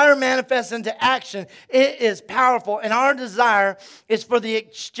 When desire manifests into action, it is powerful. And our desire is for the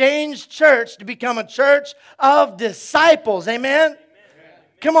Exchange Church to become a church of disciples. Amen?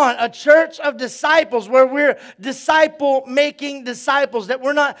 Come on, a church of disciples where we're disciple-making disciples, that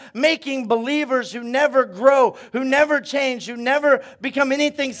we're not making believers who never grow, who never change, who never become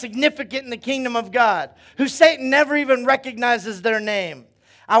anything significant in the kingdom of God, who Satan never even recognizes their name.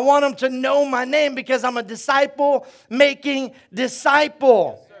 I want them to know my name because I'm a disciple-making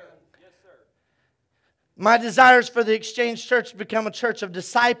disciple. Yes, sir. My desire is for the Exchange Church to become a church of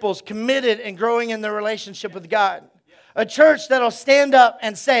disciples committed and growing in their relationship with God. A church that'll stand up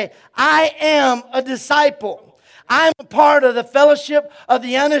and say, I am a disciple. I'm a part of the fellowship of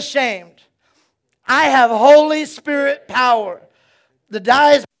the unashamed. I have Holy Spirit power. The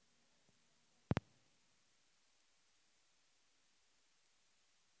die is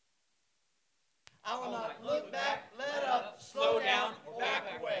I will not look back, let up, slow down, or back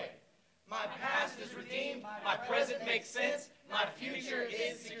away. My past is redeemed, my present makes sense, my future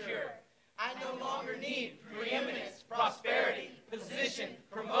is secure. I no longer need preeminence, prosperity, position,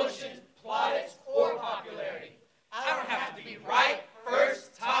 promotion, plaudits, or popularity. I don't have to be right,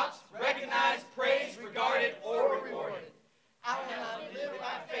 first, tops, recognized, praised, regarded, or rewarded. I will not live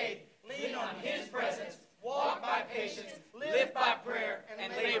by faith, lean on His presence, walk by patience, live by prayer,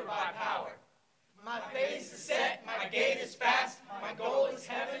 and labor by power. My face is set, my gait is fast, my goal is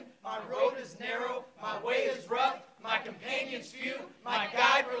heaven, my road is narrow, my way is rough, my companions few, my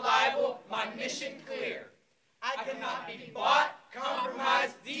guide reliable, my mission clear. I cannot be bought,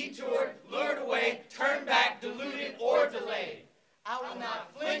 compromised, detoured, lured away, turned back, deluded, or delayed. I will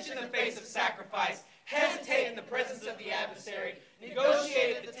not flinch in the face of sacrifice, hesitate in the presence of the adversary,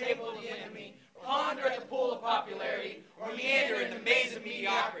 negotiate at the table of the enemy, ponder at the pool of popularity, or meander in the maze of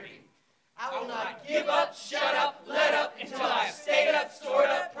mediocrity. I will not give up, shut up, let up, until I have stayed up, stored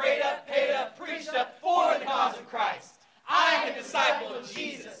up, prayed up, paid up, preached up for the cause of Christ. I am a disciple of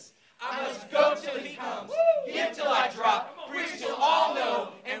Jesus. I must go till He comes, give till I drop, preach till all know,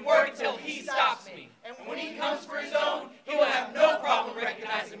 and work until He stops me. And when He comes for His own, He will have no problem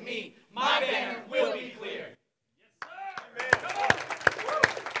recognizing me. My banner will be clear. Yes, sir.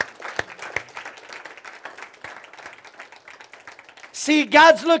 Amen. See,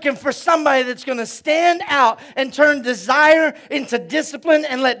 God's looking for somebody that's going to stand out and turn desire into discipline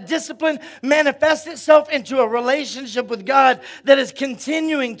and let discipline manifest itself into a relationship with God that is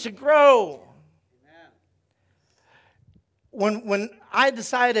continuing to grow. When I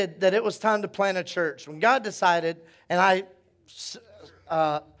decided that it was time to plant a church, when God decided and I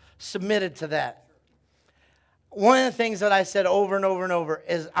submitted to that, one of the things that I said over and over and over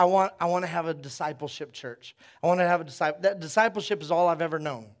is I want to have a discipleship church. I want to have a disciple. That discipleship is all I've ever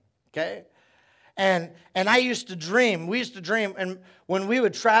known, okay? And I used to dream. We used to dream. And when we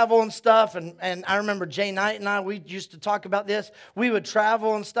would travel and stuff, and I remember Jay Knight and I, we used to talk about this. We would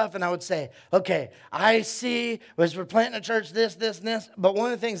travel and stuff, and I would say, okay, I see, as we're planting a church, this, this, and this. But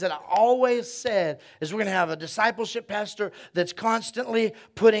one of the things that I always said is we're going to have a discipleship pastor that's constantly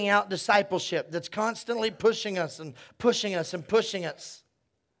putting out discipleship, that's constantly pushing us and pushing us and pushing us.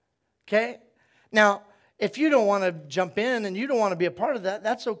 Okay? Now, if you don't want to jump in and you don't want to be a part of that,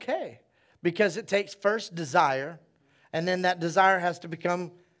 that's okay. Because it takes first desire, and then that desire has to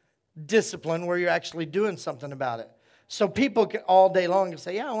become discipline where you're actually doing something about it. So people can all day long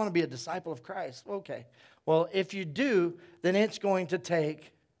say, yeah, I want to be a disciple of Christ. Okay. Well, if you do, then it's going to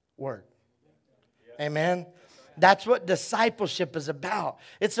take work. Amen. That's what discipleship is about.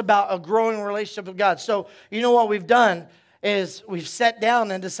 It's about a growing relationship with God. So you know what we've done is we've sat down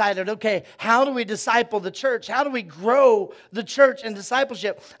and decided, okay, how do we disciple the church? How do we grow the church in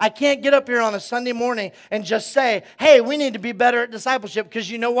discipleship? I can't get up here on a Sunday morning and just say, hey, we need to be better at discipleship, because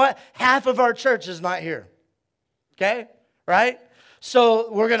you know what? Half of our church is not here. Okay? Right?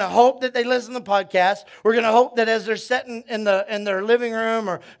 So we're going to hope that they listen to the podcast. We're going to hope that as they're sitting in their living room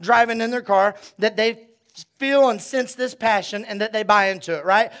or driving in their car, that they feel and sense this passion and that they buy into it,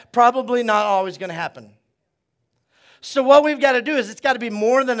 right? Probably not always going to happen. So what we've got to do is it's got to be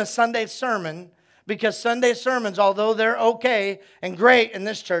more than a Sunday sermon, because Sunday sermons, although they're okay and great in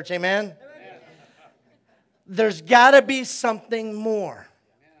this church, amen? There's got to be something more.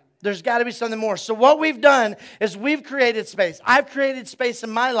 There's got to be something more. So what we've done is we've created space. I've created space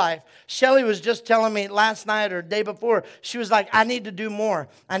in my life. Shelly was just telling me last night or the day before, she was like, I need to do more.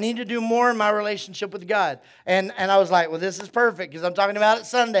 I need to do more in my relationship with God. And I was like, well, this is perfect, because I'm talking about it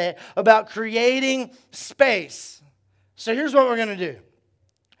Sunday, about creating space. So here's what we're going to do.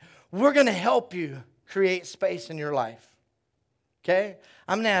 We're going to help you create space in your life. Okay?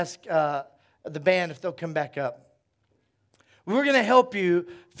 I'm going to ask the band if they'll come back up. We're going to help you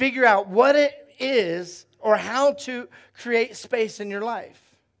figure out what it is or how to create space in your life.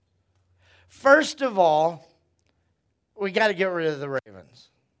 First of all, we got to get rid of the ravens.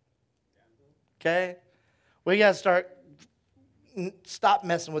 Okay? We got to stop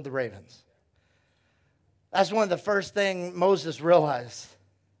messing with the ravens. That's one of the first things Moses realized.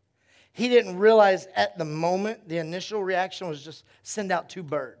 He didn't realize at the moment, the initial reaction was just send out 2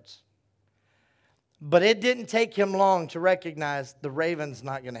 birds. But it didn't take him long to recognize the raven's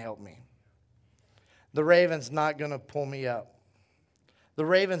not going to help me. The raven's not going to pull me up. The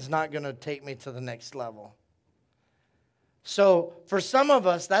raven's not going to take me to the next level. So for some of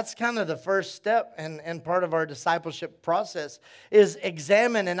us, that's kind of the first step and part of our discipleship process is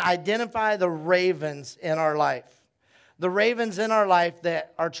examine and identify the ravens in our life. The ravens in our life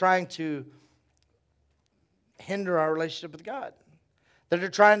that are trying to hinder our relationship with God. That are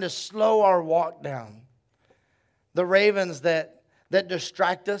trying to slow our walk down. The ravens that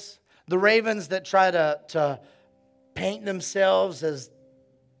distract us. The ravens that try to paint themselves as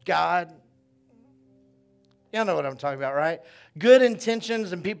God. Y'all know what I'm talking about, right? Good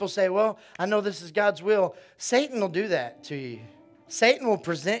intentions, and people say, well, I know this is God's will. Satan will do that to you. Satan will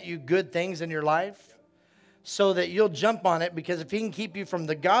present you good things in your life so that you'll jump on it, because if he can keep you from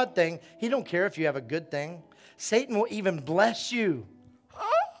the God thing, he don't care if you have a good thing. Satan will even bless you.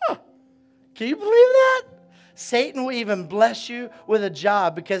 Ah, can you believe that? Satan will even bless you with a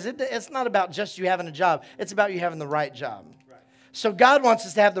job, because it's not about just you having a job. It's about you having the right job. So God wants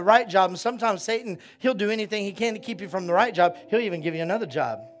us to have the right job, and sometimes Satan, he'll do anything he can to keep you from the right job. He'll even give you another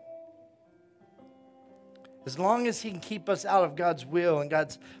job. As long as he can keep us out of God's will and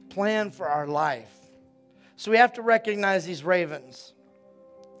God's plan for our life. So we have to recognize these ravens.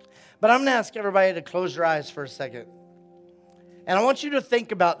 But I'm going to ask everybody to close your eyes for a second. And I want you to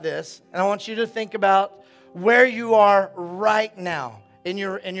think about this, and I want you to think about where you are right now in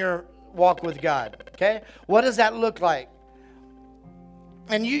your walk with God. Okay? What does that look like?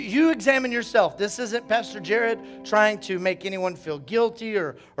 And you examine yourself. This isn't Pastor Jarrod trying to make anyone feel guilty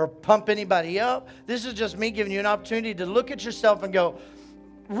or pump anybody up. This is just me giving you an opportunity to look at yourself and go,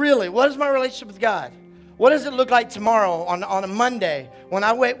 really, what is my relationship with God? What does it look like tomorrow on a Monday when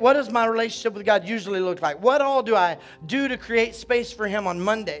I wait? What does my relationship with God usually look like? What all do I do to create space for Him on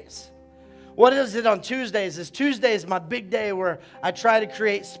Mondays? What is it on Tuesdays? Is Tuesdays my big day where I try to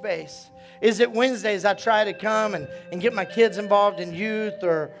create space? Is it Wednesdays I try to come and get my kids involved in youth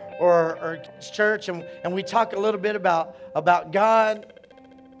or church and we talk a little bit about God?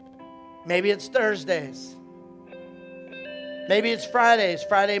 Maybe it's Thursdays. Maybe it's Fridays,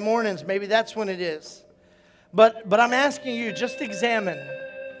 Friday mornings. Maybe that's when it is. But I'm asking you, just examine.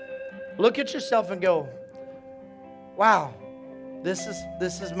 Look at yourself and go, wow, this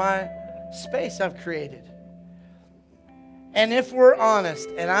is my Space I've created. And if we're honest,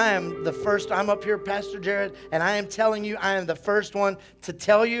 and I'm up here, Pastor Jarrod, and I am telling you, I am the first one to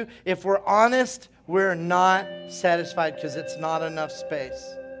tell you, if we're honest, we're not satisfied because it's not enough space.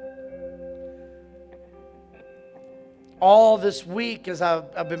 All this week, as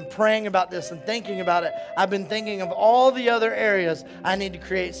I've been praying about this and thinking about it, I've been thinking of all the other areas I need to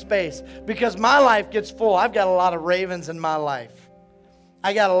create space. Because my life gets full. I've got a lot of ravens in my life.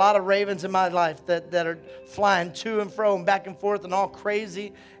 I got a lot of ravens in my life that are flying to and fro and back and forth and all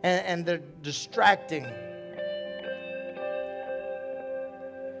crazy, and they're distracting.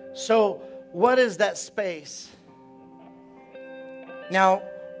 So, what is that space? Now,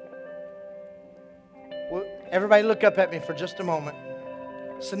 everybody look up at me for just a moment.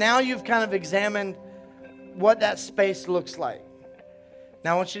 So now you've kind of examined what that space looks like.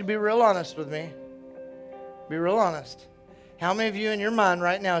 Now I want you to be real honest with me. Be real honest. How many of you in your mind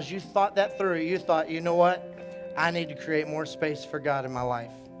right now, as you thought that through, you thought, you know what? I need to create more space for God in my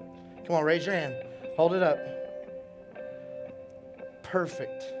life. Come on, raise your hand. Hold it up.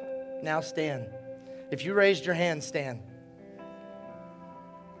 Perfect. Now stand. If you raised your hand, stand.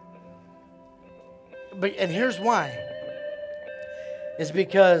 And here's why. It's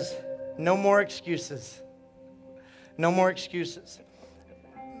because no more excuses. No more excuses.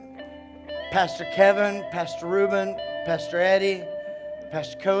 Pastor Kevin, Pastor Ruben, Pastor Eddie,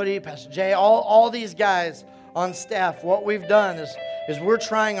 Pastor Cody, Pastor Jay, all these guys on staff, what we've done is we're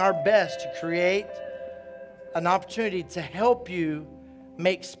trying our best to create an opportunity to help you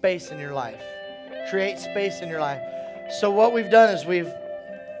make space in your life. Create space in your life. So what we've done is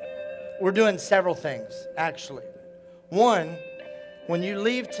we're doing several things, actually. One, when you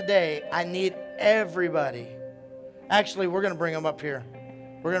leave today, I need everybody. Actually, we're going to bring them up here.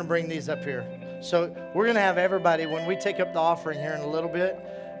 We're going to bring these up here. So we're going to have everybody, when we take up the offering here in a little bit,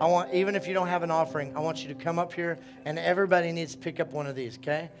 even if you don't have an offering, I want you to come up here, and everybody needs to pick up one of these,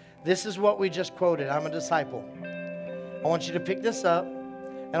 okay? This is what we just quoted. I'm a disciple. I want you to pick this up,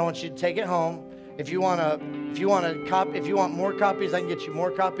 and I want you to take it home. If you want more copies, I can get you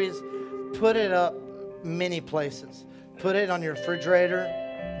more copies. Put it up many places. Put it on your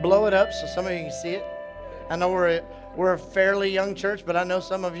refrigerator. Blow it up so some of you can see it. I know we're a fairly young church, but I know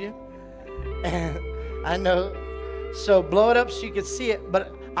some of you. And I know. So blow it up so you can see it.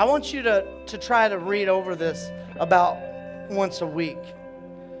 But I want you to try to read over this about once a week.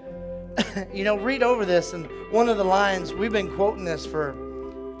 Read over this. And one of the lines, we've been quoting this for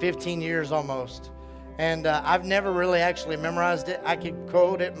 15 years almost. And I've never really actually memorized it. I could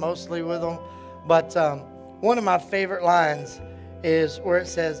quote it mostly with them. But one of my favorite lines is where it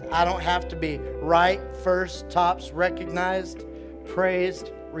says, I don't have to be right, first, tops, recognized,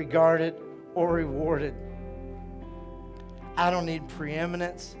 praised, regarded, or rewarded. I don't need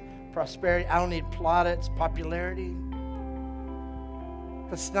preeminence, prosperity. I don't need plaudits, popularity.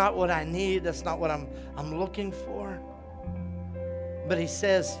 That's not what I need. That's not what I'm looking for. But he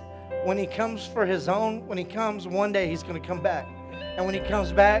says, when he comes for his own, one day he's going to come back. And when he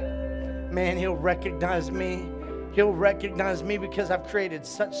comes back, man, he'll recognize me. He'll recognize me because I've created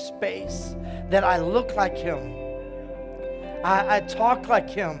such space that I look like him. I talk like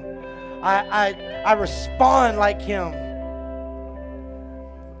him. I respond like him.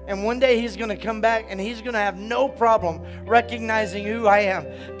 And one day he's going to come back and he's going to have no problem recognizing who I am,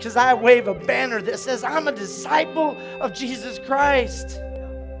 because I wave a banner that says I'm a disciple of Jesus Christ.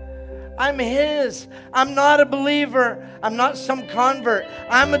 I'm his. I'm not a believer. I'm not some convert.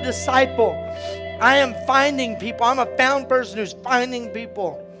 I'm a disciple. I am finding people. I'm a found person who's finding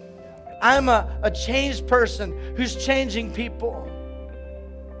people. I'm a changed person who's changing people.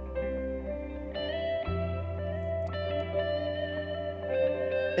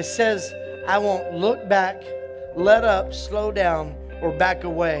 It says, I won't look back, let up, slow down, or back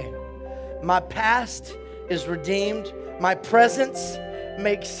away. My past is redeemed. My presence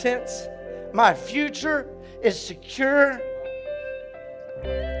makes sense. My future is secure.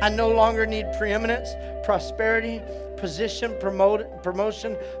 I no longer need preeminence, prosperity, position,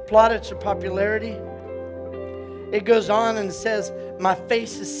 promotion, plaudits, or popularity. It goes on and says, my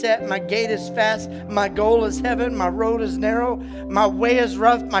face is set, my gate is fast, my goal is heaven, my road is narrow, my way is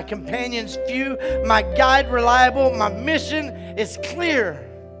rough, my companions few, my guide reliable, my mission is clear.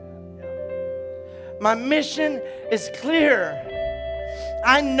 My mission is clear.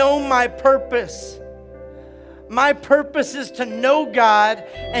 I know my purpose. My purpose is to know God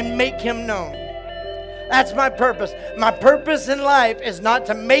and make Him known. That's my purpose. My purpose in life is not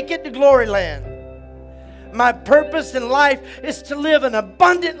to make it to glory land. My purpose in life is to live an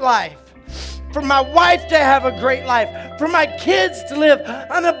abundant life. for my wife to have a great life, for my kids to live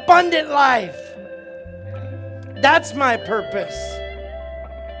an abundant life. That's my purpose.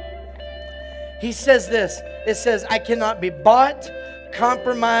 He says this. It says, I cannot be bought,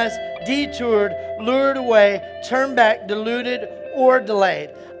 compromised, detoured, lured away, turned back, deluded, or delayed.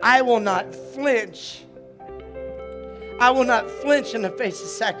 I will not flinch. I will not flinch in the face of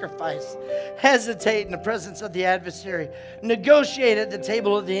sacrifice, hesitate in the presence of the adversary, negotiate at the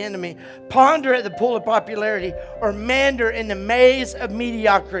table of the enemy, ponder at the pool of popularity, or meander in the maze of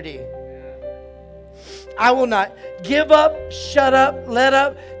mediocrity. I will not give up, shut up, let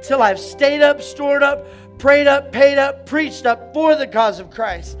up, till I've stayed up, stored up, prayed up, paid up, preached up for the cause of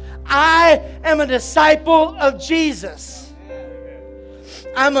Christ. I am a disciple of Jesus.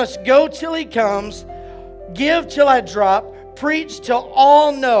 I must go till He comes, give till I drop, preach till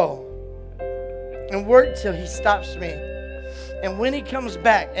all know, and work till He stops me. And when He comes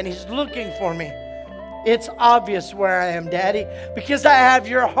back and He's looking for me, it's obvious where I am, Daddy, because I have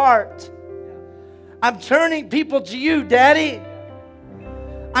your heart. I'm turning people to you, Daddy.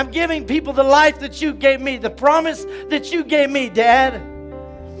 I'm giving people the life that you gave me, the promise that you gave me, Dad,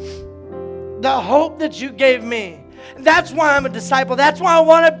 the hope that you gave me. And that's why I'm a disciple. That's why I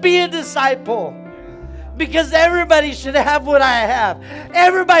want to be a disciple. Because everybody should have what I have.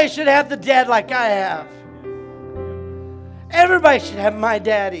 Everybody should have the dad like I have. Everybody should have my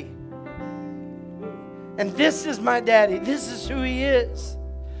daddy. And this is my daddy. This is who he is.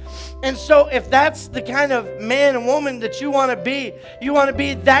 And so if that's the kind of man and woman that you want to be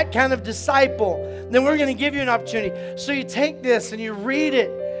that kind of disciple, then we're going to give you an opportunity. So you take this and you read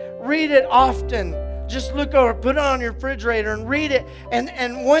it often. Just look over, put it on your refrigerator and read it.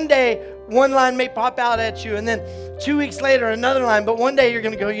 And one day, one line may pop out at you, and then 2 weeks later, another line. But one day you're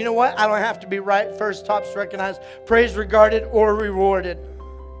going to go, you know what? I don't have to be right first, tops recognized, praised, regarded, or rewarded.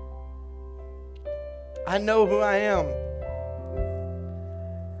 I know who I am.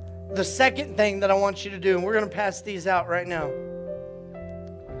 The second thing that I want you to do, and we're going to pass these out right now.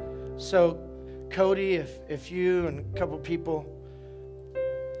 So, Cody, if you and a couple people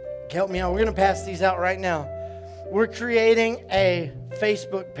help me out, we're going to pass these out right now. We're creating a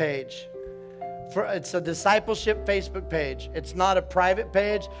Facebook page. It's a discipleship Facebook page. It's not a private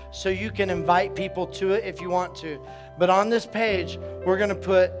page, so you can invite people to it if you want to. But on this page, we're going to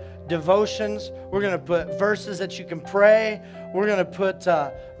put devotions. We're going to put verses that you can pray. We're going to put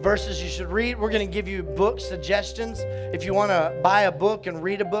verses you should read. We're going to give you book suggestions. If you want to buy a book and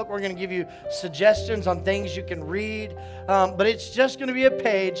read a book, we're going to give you suggestions on things you can read. But it's just going to be a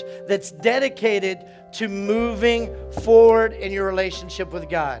page that's dedicated to moving forward in your relationship with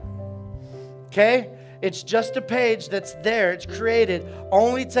God. Okay? It's just a page that's there. It's created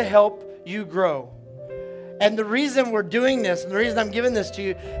only to help you grow. And the reason we're doing this, and the reason I'm giving this to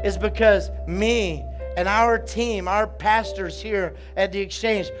you, is because me and our team, our pastors here at the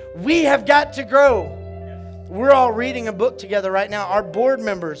Exchange, we have got to grow. We're all reading a book together right now. Our board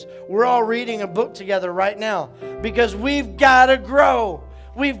members, we're all reading a book together right now because we've got to grow.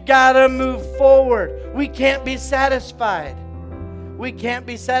 We've got to move forward. We can't be satisfied. We can't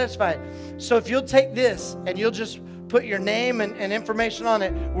be satisfied. So if you'll take this and you'll just put your name and information on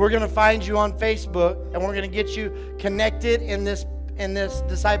it, we're going to find you on Facebook and we're going to get you connected in this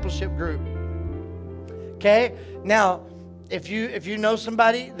discipleship group. Okay? Now, if you know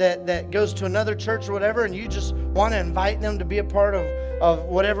somebody that goes to another church or whatever, and you just want to invite them to be a part of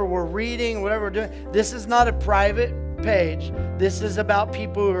whatever we're reading, whatever we're doing, this is not a private page. This is about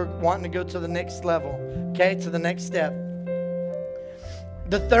people who are wanting to go to the next level, okay, to the next step.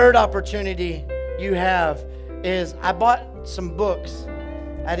 The third opportunity you have is I bought some books.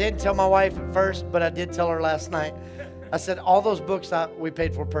 I didn't tell my wife at first, but I did tell her last night. I said, all those books we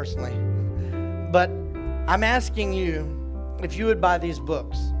paid for personally. But I'm asking you if you would buy these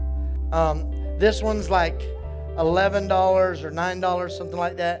books. This one's like $11 or $9, something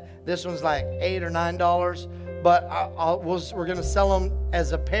like that. This one's like $8 or $9. But we're going to sell them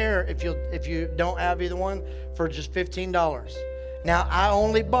as a pair if you don't have either one for just $15. Now, I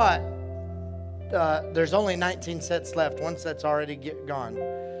only bought, there's only 19 sets left. One set's already gone.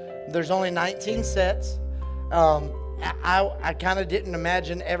 There's only 19 sets. I kind of didn't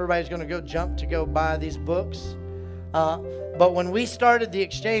imagine everybody's going to jump to go buy these books. But when we started the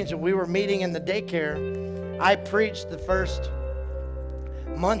Exchange and we were meeting in the daycare, I preached the first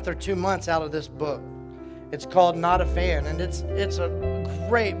month or 2 months out of this book. It's called Not a Fan, and it's a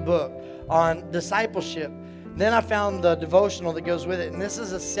great book on discipleship. Then I found the devotional that goes with it, and this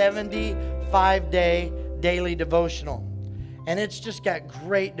is a 75-day daily devotional. And it's just got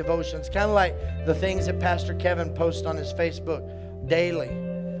great devotions, kind of like the things that Pastor Kevin posts on his Facebook daily.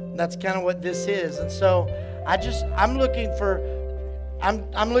 That's kind of what this is. And so I'm looking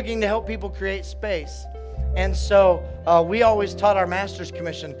to help people create space. And so we always taught our master's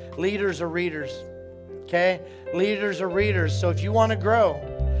commission, leaders are readers. Okay? Leaders are readers. So if you want to grow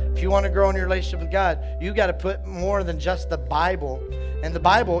in your relationship with God, you got to put more than just the Bible. And the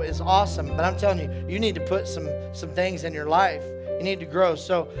Bible is awesome, but I'm telling you, you need to put some things in your life. You need to grow.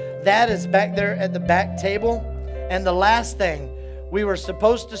 So that is back there at the back table. And the last thing, we were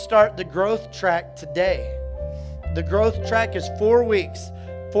supposed to start the growth track today. The growth track is 4 weeks.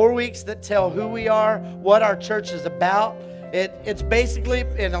 4 weeks that tell who we are, what our church is about. It's basically,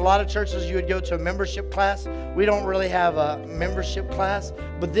 in a lot of churches, you would go to a membership class. We don't really have a membership class,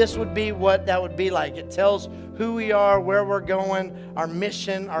 but this would be what that would be like. It tells who we are, where we're going, our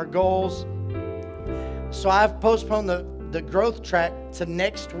mission, our goals. So I've postponed the growth track to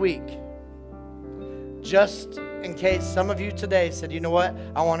next week, just in case some of you today said, you know what,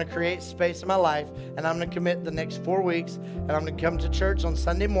 I want to create space in my life, and I'm going to commit the next 4 weeks, and I'm going to come to church on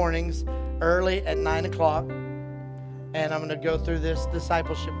Sunday mornings early at 9 o'clock. And I'm going to go through this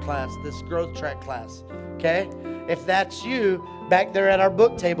discipleship class, this growth track class, okay? If that's you, back there at our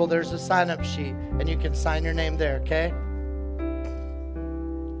book table, there's a sign-up sheet, and you can sign your name there, okay?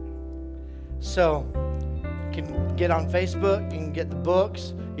 So, you can get on Facebook, you can get the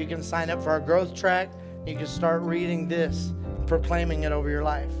books, you can sign up for our growth track, you can start reading this, proclaiming it over your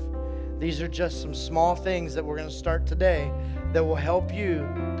life. These are just some small things that we're going to start today that will help you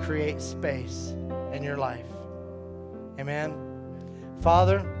create space in your life. Amen.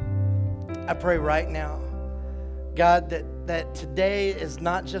 Father, I pray right now, God, that today is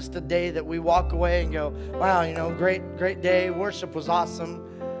not just a day that we walk away and go, wow, great day. Worship was awesome.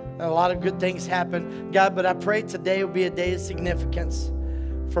 And a lot of good things happened. God, but I pray today will be a day of significance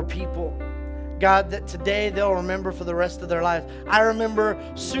for people. God, that today they'll remember for the rest of their lives. I remember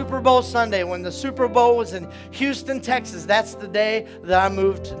Super Bowl Sunday when the Super Bowl was in Houston, Texas. That's the day that I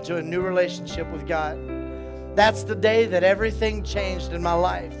moved into a new relationship with God. That's the day that everything changed in my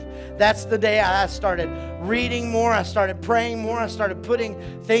life. That's the day I started reading more. I started praying more. I started putting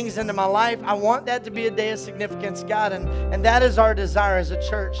things into my life. I want that to be a day of significance, God. And that is our desire as a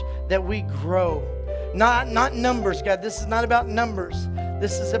church, that we grow. Not numbers, God. This is not about numbers.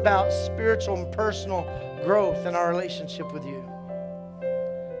 This is about spiritual and personal growth in our relationship with you.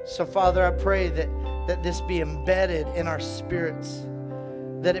 So, Father, I pray that this be embedded in our spirits,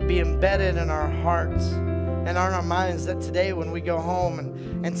 that it be embedded in our hearts and on our minds, that today when we go home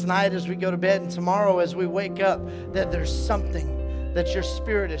and tonight as we go to bed and tomorrow as we wake up, that there's something that your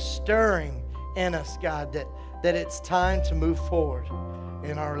Spirit is stirring in us, God, that it's time to move forward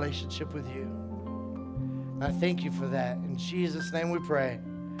in our relationship with you. And I thank you for that. In Jesus' name we pray.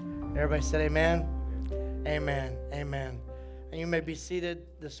 Everybody said amen. Amen. Amen. And you may be seated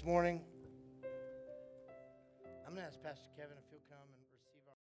this morning. I'm going to ask Pastor Kevin if he'll come and receive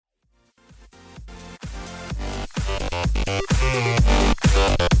our...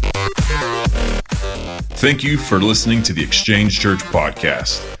 Thank you for listening to the Exchange Church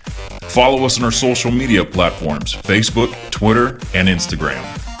podcast. Follow us on our social media platforms, Facebook, Twitter, and Instagram.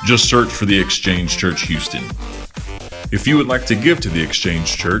 Just search for the Exchange Church Houston. If you would like to give to the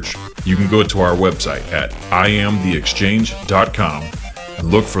Exchange Church, you can go to our website at iamtheexchange.com and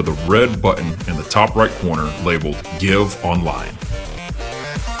look for the red button in the top right corner labeled Give Online.